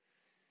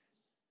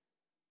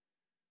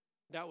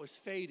that was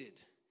faded.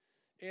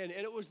 And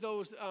it was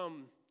those,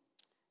 the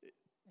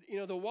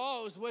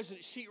walls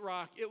wasn't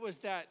sheetrock. It was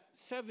that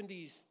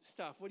 70s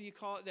stuff. What do you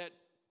call it?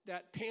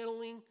 That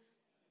paneling,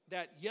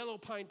 that yellow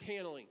pine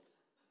paneling.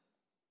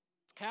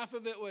 Half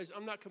of it was,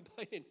 I'm not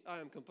complaining. I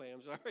am complaining,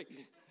 I'm sorry.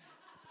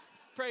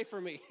 Pray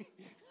for me.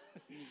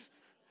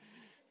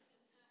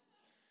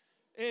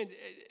 and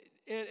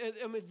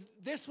I mean,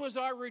 this was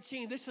our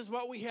routine. This is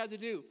what we had to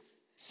do.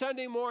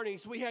 Sunday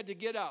mornings, we had to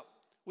get up.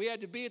 We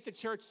had to be at the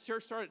church.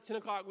 Church started at 10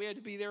 o'clock. We had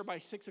to be there by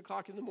 6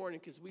 o'clock in the morning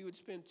because we would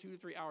spend 2 to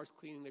 3 hours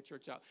cleaning the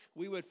church out.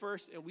 We would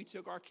first, and we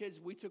took our kids,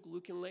 we took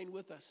Luke and Lane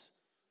with us.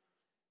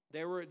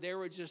 They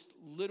were just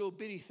little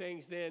bitty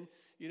things then.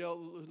 You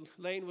know,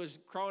 Lane was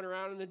crawling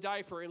around in the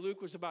diaper, and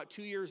Luke was about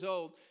 2 years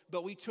old,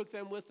 but we took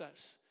them with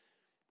us.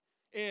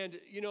 And,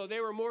 you know, they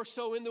were more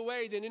so in the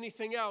way than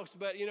anything else,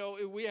 but, you know,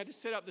 we had to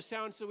set up the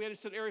sound, so we had to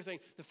set everything.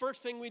 The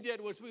first thing we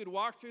did was we would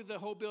walk through the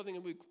whole building,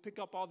 and we'd pick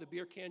up all the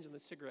beer cans and the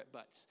cigarette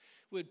butts.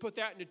 We'd put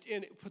that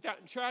in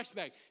a trash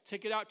bag,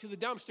 take it out to the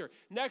dumpster.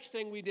 Next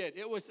thing we did,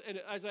 it was,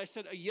 as I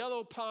said, a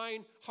yellow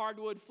pine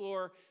hardwood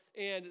floor,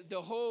 and the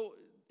whole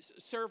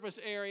surface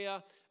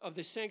area of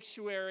the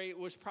sanctuary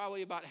was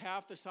probably about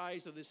half the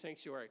size of the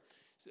sanctuary,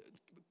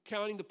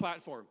 counting the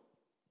platform.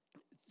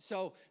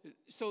 So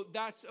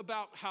that's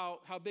about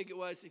how big it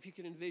was, if you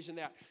can envision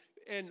that.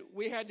 And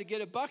we had to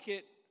get a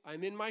bucket.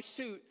 I'm in my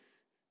suit.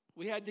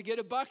 We had to get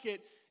a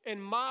bucket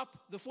and mop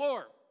the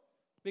floor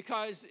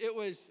because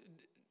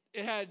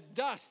it had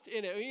dust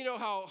in it. You know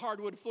how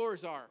hardwood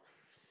floors are.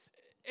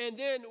 And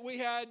then we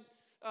had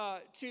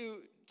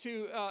to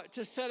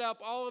set up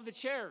all of the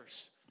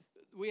chairs.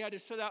 We had to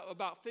set up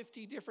about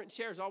 50 different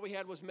chairs. All we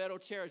had was metal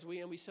chairs.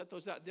 We set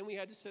those out. Then we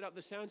had to set up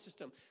the sound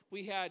system.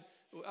 We had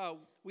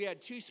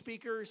 2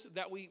 speakers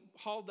that we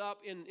hauled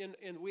up,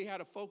 and we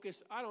had a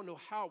Focus. I don't know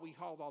how we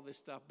hauled all this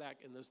stuff back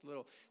in this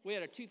little. We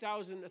had a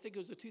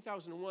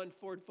 2001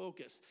 Ford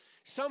Focus.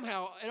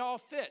 Somehow it all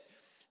fit.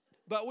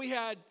 But we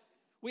had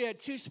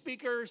 2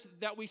 speakers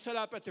that we set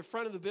up at the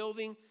front of the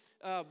building.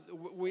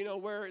 We know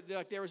where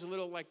there was a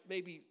little, like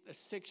maybe a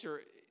 6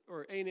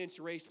 or 8 inch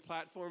raised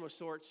platform of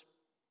sorts.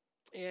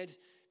 And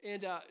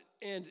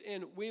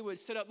we would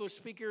set up those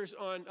speakers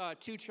on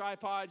 2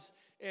 tripods,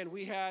 and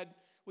we had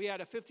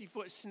a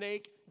 50-foot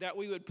snake that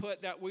we would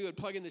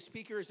plug in the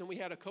speakers, and we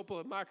had a couple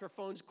of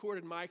microphones,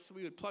 corded mics. So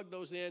we would plug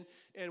those in,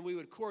 and we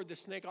would cord the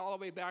snake all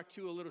the way back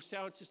to a little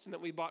sound system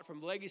that we bought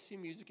from Legacy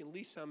Music in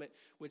Lee Summit,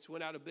 which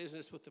went out of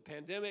business with the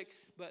pandemic.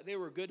 But they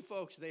were good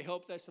folks. They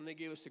helped us, and they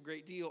gave us a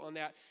great deal on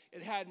that.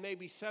 It had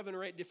maybe 7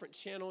 or 8 different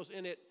channels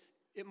in it.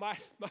 It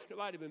might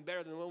have been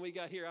better than the one we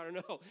got here. I don't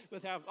know,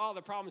 with all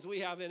the problems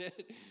we have in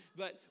it.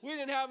 But we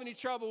didn't have any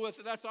trouble with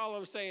it. That's all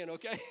I'm saying,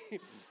 okay?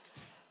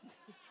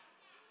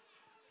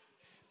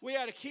 We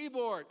had a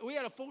keyboard. We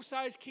had a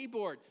full-size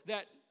keyboard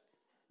that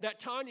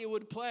Tanya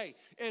would play.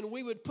 And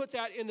we would put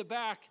that in the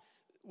back.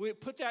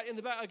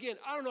 Again,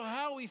 I don't know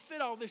how we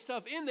fit all this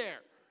stuff in there.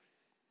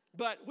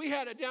 But we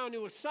had it down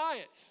to a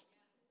science.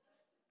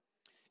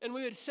 And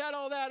we would set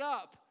all that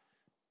up.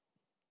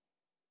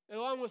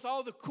 Along with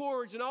all the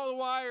cords and all the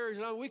wires,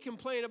 and we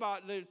complain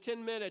about the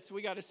 10 minutes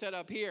we got to set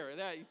up here.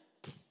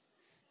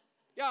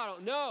 Y'all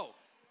don't know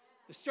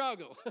the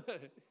struggle.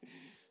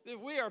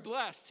 We are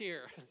blessed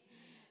here.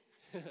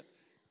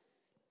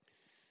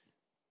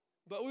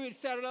 But we would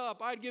set it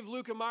up. I'd give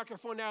Luke a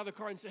microphone out of the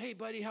car and say, "Hey,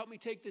 buddy, help me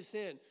take this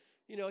in."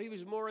 You know, he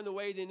was more in the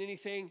way than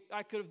anything.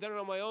 I could have done it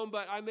on my own,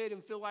 but I made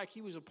him feel like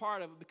he was a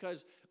part of it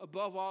because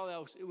above all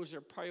else, it was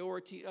a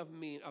priority of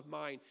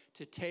mine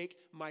to take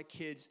my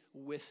kids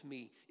with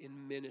me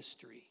in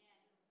ministry.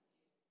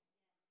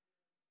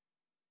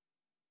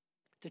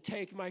 To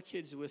take my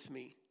kids with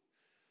me.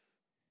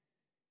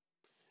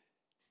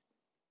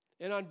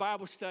 And on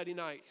Bible study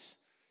nights,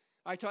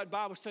 I taught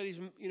Bible studies,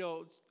 you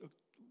know,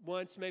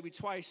 once, maybe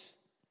twice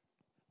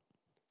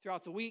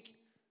throughout the week.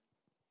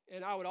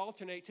 And I would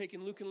alternate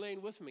taking Luke and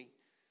Lane with me.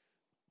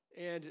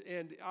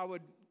 And I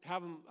would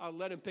I'd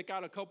let him pick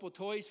out a couple of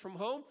toys from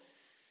home.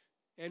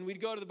 And we'd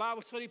go to the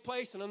Bible study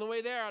place. And on the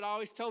way there, I'd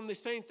always tell him the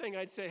same thing.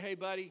 I'd say, "Hey,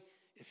 buddy,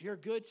 if you're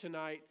good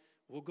tonight,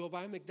 we'll go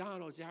by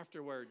McDonald's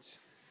afterwards."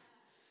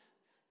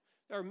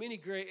 There are many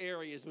gray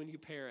areas when you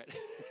parent.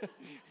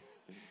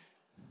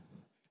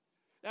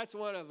 That's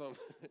one of them.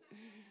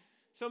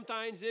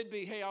 Sometimes it'd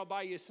be, "Hey, I'll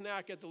buy you a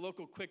snack at the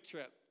local Quick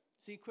Trip."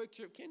 See, Quick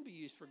Trip can be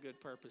used for good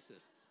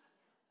purposes.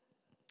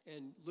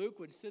 And Luke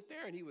would sit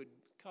there and he would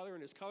color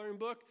in his coloring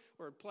book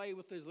or play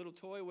with his little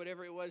toy,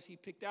 whatever it was he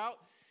picked out.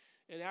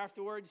 And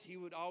afterwards, he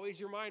would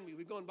always remind me,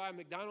 "We go and buy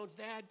McDonald's,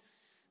 Dad?"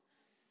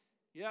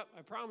 "Yep,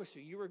 I promise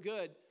you were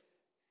good."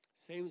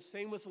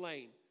 Same with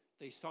Lane.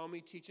 They saw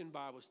me teaching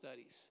Bible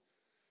studies.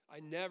 I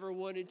never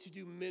wanted to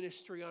do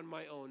ministry on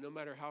my own, no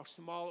matter how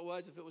small it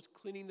was, if it was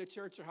cleaning the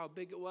church or how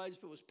big it was,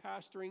 if it was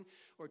pastoring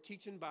or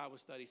teaching Bible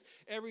studies.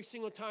 Every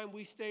single time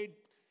we stayed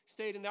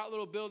in that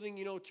little building,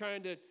 you know,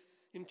 trying to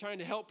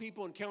help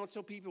people and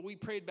counsel people. We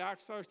prayed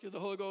backstars through the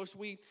Holy Ghost.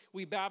 We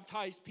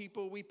baptized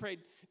people. We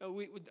prayed.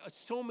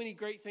 So many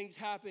great things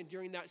happened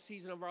during that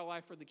season of our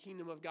life for the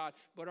kingdom of God.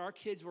 But our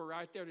kids were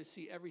right there to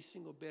see every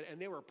single bit, and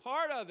they were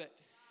part of it.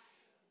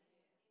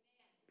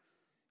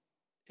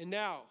 And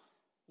now,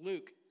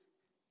 Luke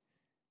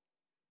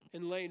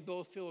and Lane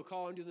both feel a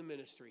call into the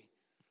ministry.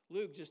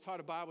 Luke just taught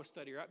a Bible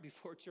study right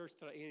before church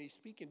tonight, and he's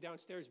speaking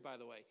downstairs, by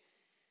the way.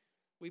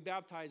 We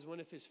baptized one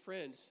of his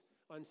friends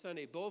on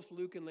Sunday. Both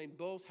Luke and Lane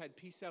both had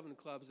P7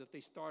 clubs that they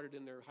started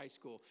in their high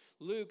school.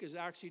 Luke is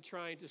actually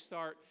trying to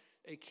start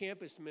a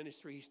campus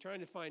ministry. He's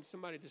trying to find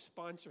somebody to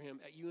sponsor him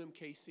at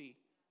UMKC.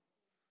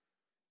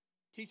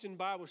 Teaching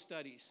Bible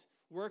studies,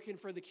 working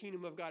for the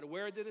kingdom of God.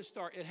 Where did it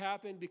start? It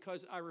happened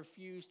because I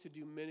refused to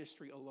do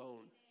ministry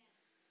alone.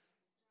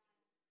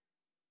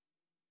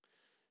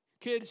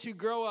 Kids who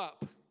grow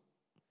up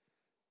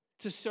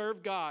to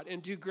serve God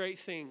and do great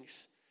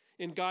things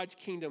in God's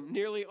kingdom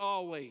nearly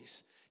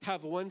always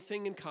have one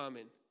thing in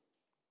common.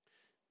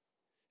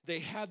 They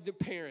had the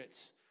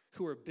parents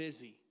who are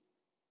busy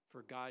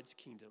for God's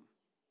kingdom.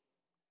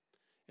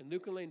 And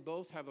Luke and Lane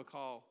both have a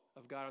call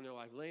of God on their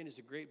life. Lane is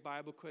a great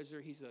Bible quizzer.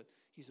 He's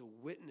a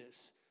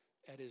witness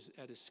at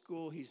his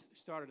school. He's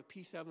started a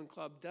P7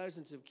 club.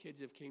 Dozens of kids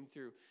have came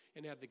through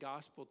and had the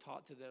gospel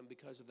taught to them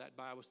because of that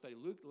Bible study.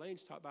 Luke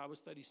Lane's taught Bible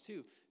studies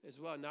too, as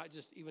well, not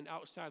just even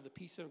outside of the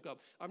P7 club.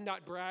 I'm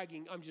not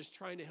bragging. I'm just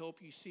trying to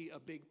help you see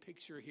a big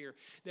picture here.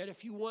 That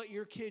if you want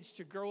your kids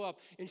to grow up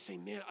and say,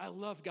 man, I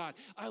love God.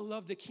 I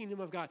love the kingdom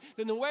of God.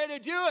 Then the way to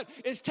do it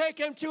is take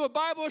them to a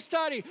Bible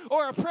study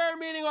or a prayer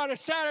meeting on a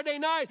Saturday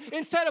night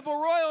instead of a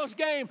Royals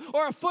game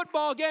or a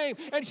football game,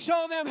 and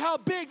show them how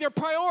big their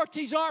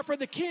priorities are for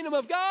the kingdom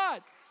of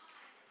God.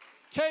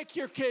 Take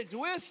your kids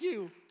with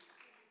you.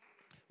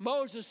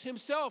 Moses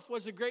himself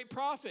was a great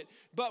prophet,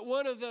 but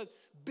one of the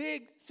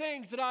big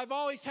things that I've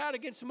always had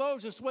against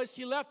Moses was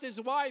he left his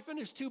wife and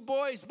his two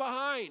boys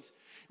behind.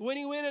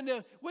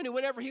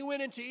 Whenever he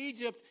went into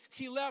Egypt,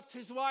 he left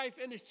his wife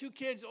and his two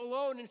kids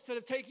alone instead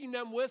of taking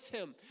them with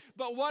him.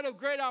 But what a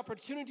great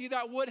opportunity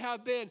that would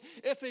have been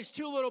if his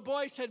two little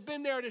boys had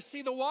been there to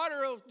see the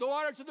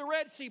waters of the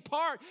Red Sea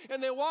part,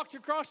 and they walked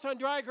across on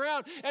dry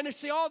ground, and to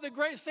see all the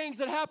great things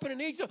that happened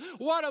in Egypt.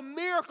 What a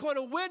miracle and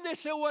a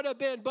witness it would have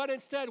been. But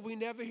instead, we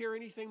never hear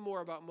anything more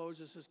about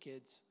Moses'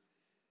 kids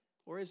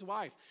or his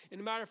wife. And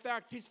a matter of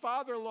fact, his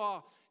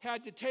father-in-law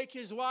had to take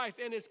his wife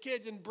and his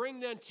kids and bring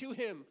them to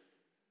him.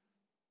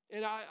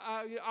 And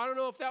I don't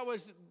know if that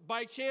was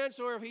by chance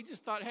or if he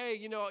just thought,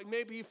 hey,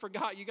 maybe you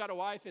forgot you got a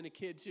wife and a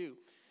kid too.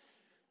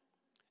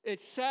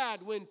 It's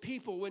sad when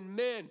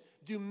men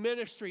do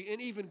ministry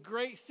and even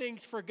great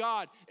things for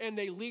God and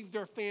they leave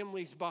their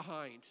families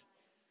behind.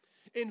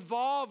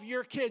 Involve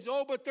your kids.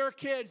 Oh, but they're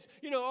kids.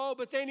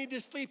 But they need to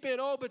sleep in.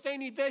 Oh, but they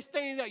need this,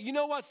 they need that. You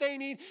know what they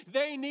need?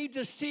 They need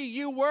to see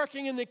you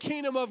working in the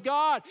kingdom of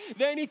God.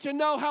 They need to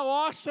know how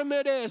awesome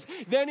it is.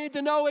 They need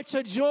to know it's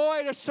a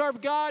joy to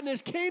serve God in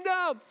His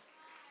kingdom.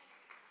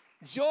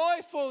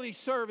 Joyfully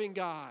serving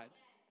God.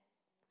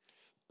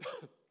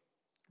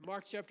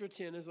 Mark chapter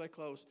 10 as I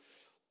close.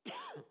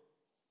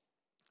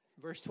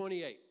 Verse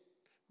 28.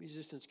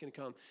 Musicians can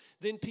come.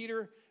 Then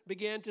Peter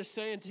began to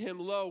say unto him,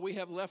 Lo, we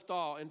have left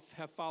all and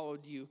have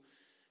followed you.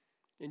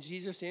 And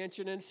Jesus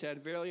answered and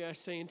said, Verily I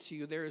say unto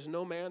you, there is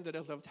no man that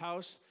hath left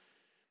house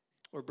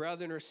or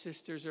brethren or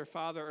sisters or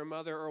father or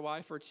mother or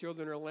wife or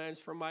children or lands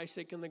for my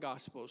sake in the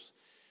gospels,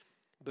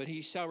 but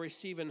he shall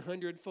receive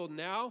 100-fold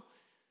now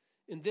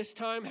in this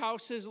time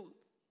houses,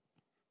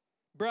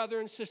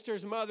 brethren,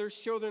 sisters, mothers,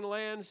 children,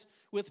 lands,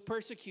 with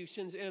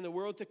persecutions, and in the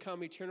world to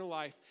come eternal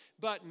life.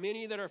 But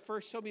many that are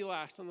first shall be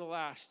last, and the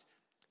last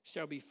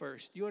shall be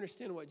first. Do you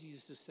understand what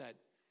Jesus has said?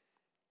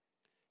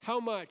 How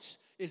much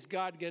is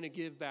God going to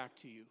give back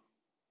to you?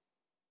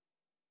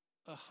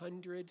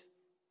 100-fold.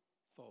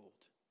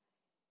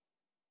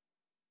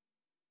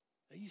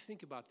 Now you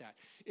think about that.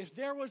 If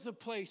there was a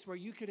place where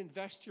you could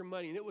invest your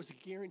money and it was a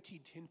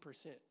guaranteed 10%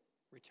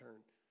 return,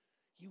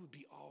 you would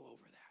be all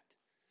over that.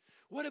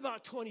 What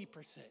about 20%?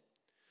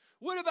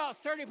 What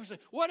about 30%?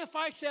 What if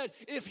I said,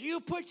 if you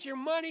put your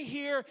money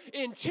here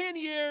in 10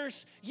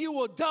 years, you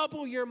will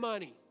double your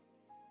money?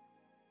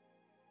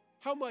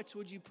 How much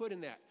would you put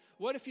in that?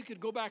 What if you could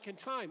go back in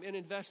time and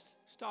invest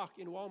stock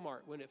in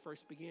Walmart when it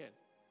first began?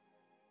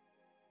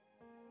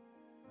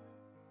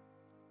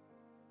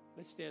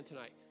 Let's stand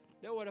tonight.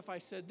 Now, what if I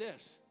said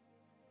this?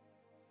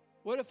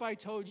 What if I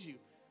told you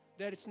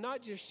that it's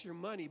not just your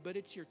money, but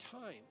it's your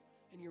time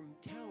and your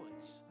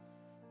talents?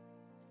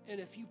 And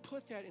if you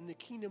put that in the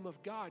kingdom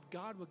of God,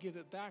 God will give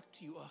it back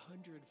to you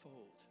 100-fold.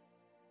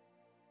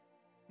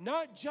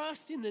 Not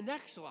just in the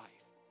next life,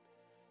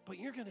 but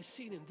you're going to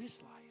see it in this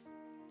life.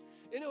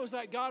 And it was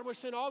like God was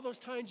saying, all those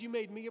times you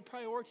made me a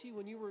priority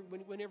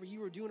whenever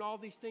you were doing all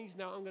these things,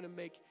 now I'm going to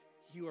make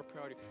you a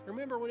priority.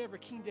 Remember whenever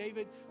King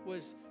David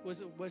was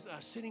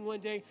sitting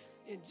one day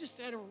and just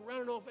at a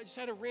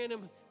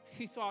random,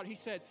 he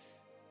said,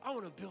 I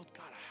want to build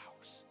God a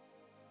house.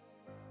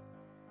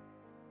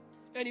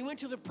 And he went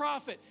to the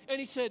prophet and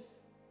he said,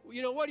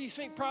 what do you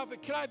think,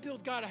 prophet? Can I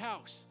build God a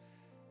house?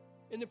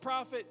 And the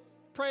prophet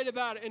prayed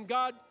about it, and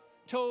God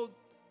told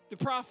the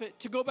prophet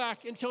to go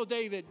back and tell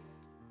David,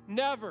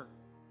 never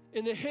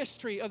in the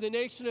history of the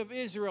nation of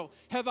Israel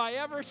have I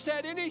ever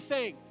said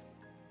anything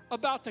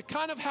about the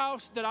kind of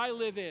house that I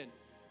live in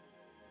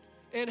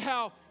and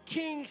how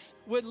kings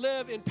would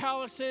live in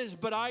palaces,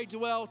 but I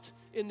dwelt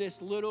in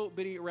this little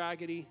bitty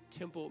raggedy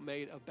temple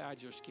made of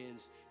badger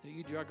skins that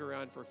you drug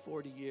around for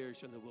 40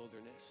 years in the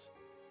wilderness.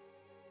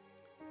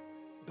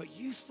 But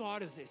you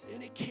thought of this,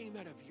 and it came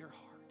out of your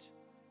heart.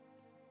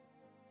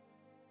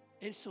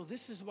 And so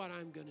this is what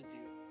I'm going to do.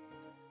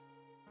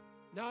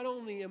 Not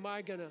only am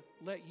I going to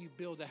let you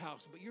build a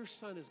house, but your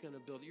son is going to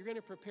build it. You're going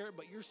to prepare it,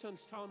 but your son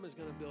Solomon is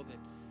going to build it.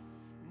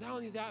 Not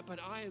only that, but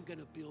I am going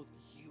to build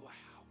you a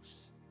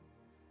house.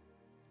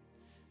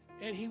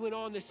 And he went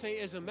on to say,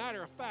 as a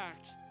matter of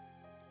fact,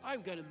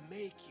 I'm going to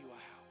make you a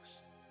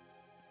house.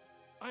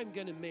 I'm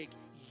going to make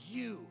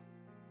you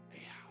a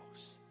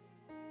house.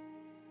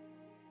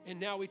 And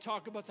now we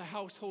talk about the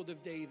household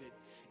of David.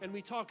 And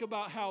we talk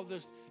about how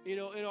this,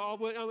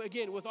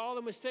 again, with all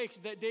the mistakes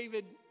that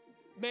David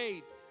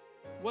made,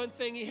 one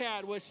thing he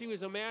had was he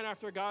was a man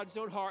after God's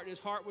own heart, and his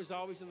heart was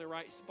always in the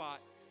right spot.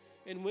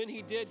 And when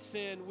he did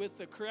sin, with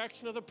the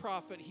correction of the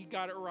prophet, he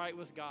got it right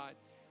with God.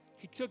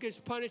 He took his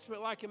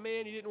punishment like a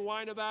man. He didn't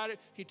whine about it.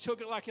 He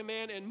took it like a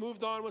man and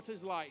moved on with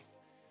his life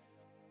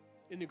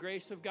in the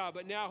grace of God.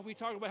 But now we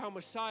talk about how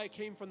Messiah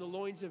came from the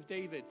loins of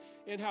David,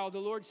 and how the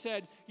Lord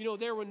said,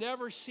 there will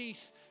never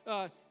cease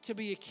to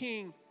be a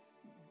king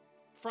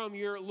from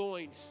your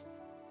loins.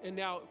 And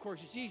now, of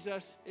course,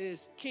 Jesus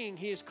is king.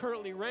 He is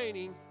currently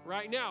reigning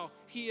right now.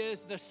 He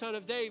is the Son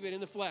of David in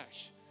the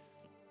flesh.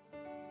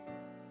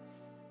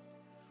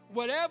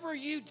 Whatever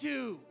you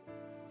do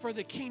for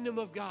the kingdom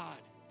of God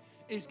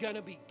is going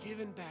to be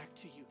given back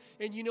to you.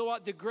 And you know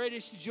what? The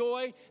greatest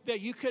joy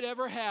that you could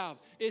ever have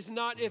is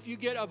not if you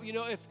get up,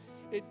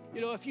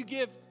 if you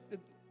give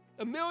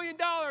 $1 million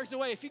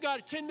away, if you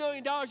got $10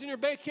 million in your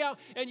bank account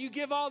and you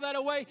give all that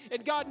away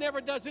and God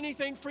never does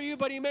anything for you,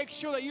 but he makes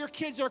sure that your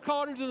kids are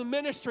called into the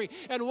ministry,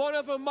 and one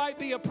of them might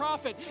be a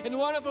prophet, and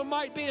one of them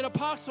might be an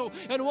apostle,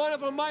 and one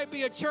of them might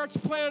be a church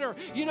planner.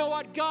 You know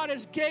what? God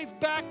has gave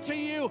back to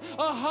you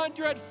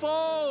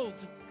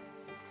 100-fold.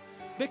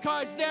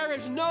 Because there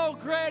is no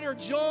greater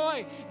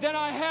joy that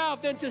I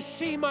have than to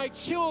see my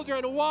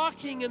children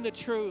walking in the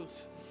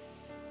truth.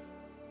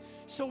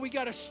 So we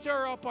got to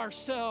stir up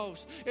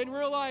ourselves and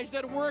realize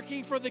that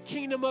working for the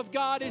kingdom of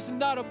God is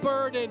not a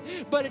burden,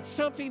 but it's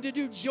something to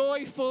do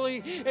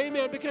joyfully.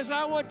 Amen. Because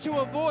I want to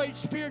avoid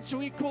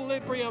spiritual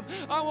equilibrium.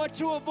 I want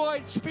to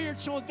avoid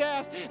spiritual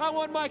death. I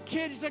want my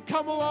kids to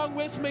come along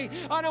with me.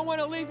 I don't want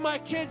to leave my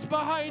kids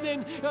behind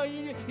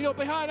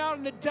behind out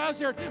in the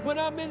desert when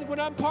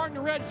I'm parting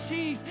the Red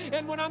Seas,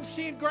 and when I'm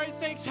seeing great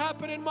things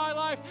happen in my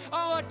life.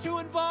 I want to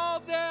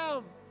involve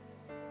them.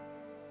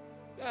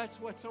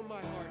 That's what's on my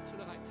heart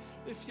tonight.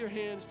 Lift your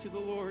hands to the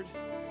Lord.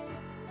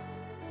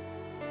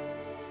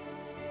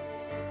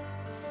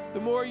 The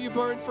more you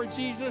burn for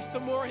Jesus, the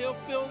more he'll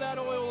fill that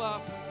oil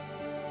up.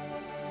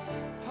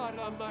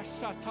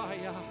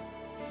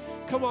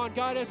 Come on,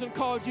 God hasn't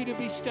called you to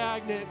be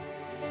stagnant.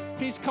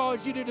 He's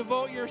called you to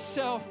devote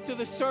yourself to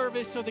the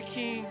service of the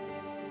King.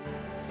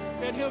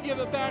 And he'll give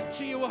it back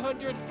to you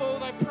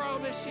 100-fold, I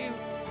promise you.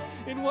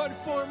 In one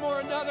form or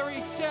another,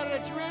 he said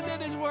it. It's written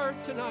in his word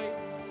tonight.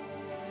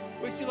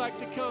 Would you like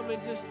to come and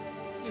just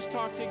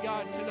talk to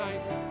God tonight?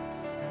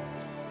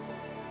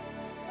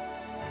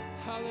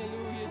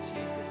 Hallelujah,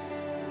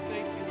 Jesus.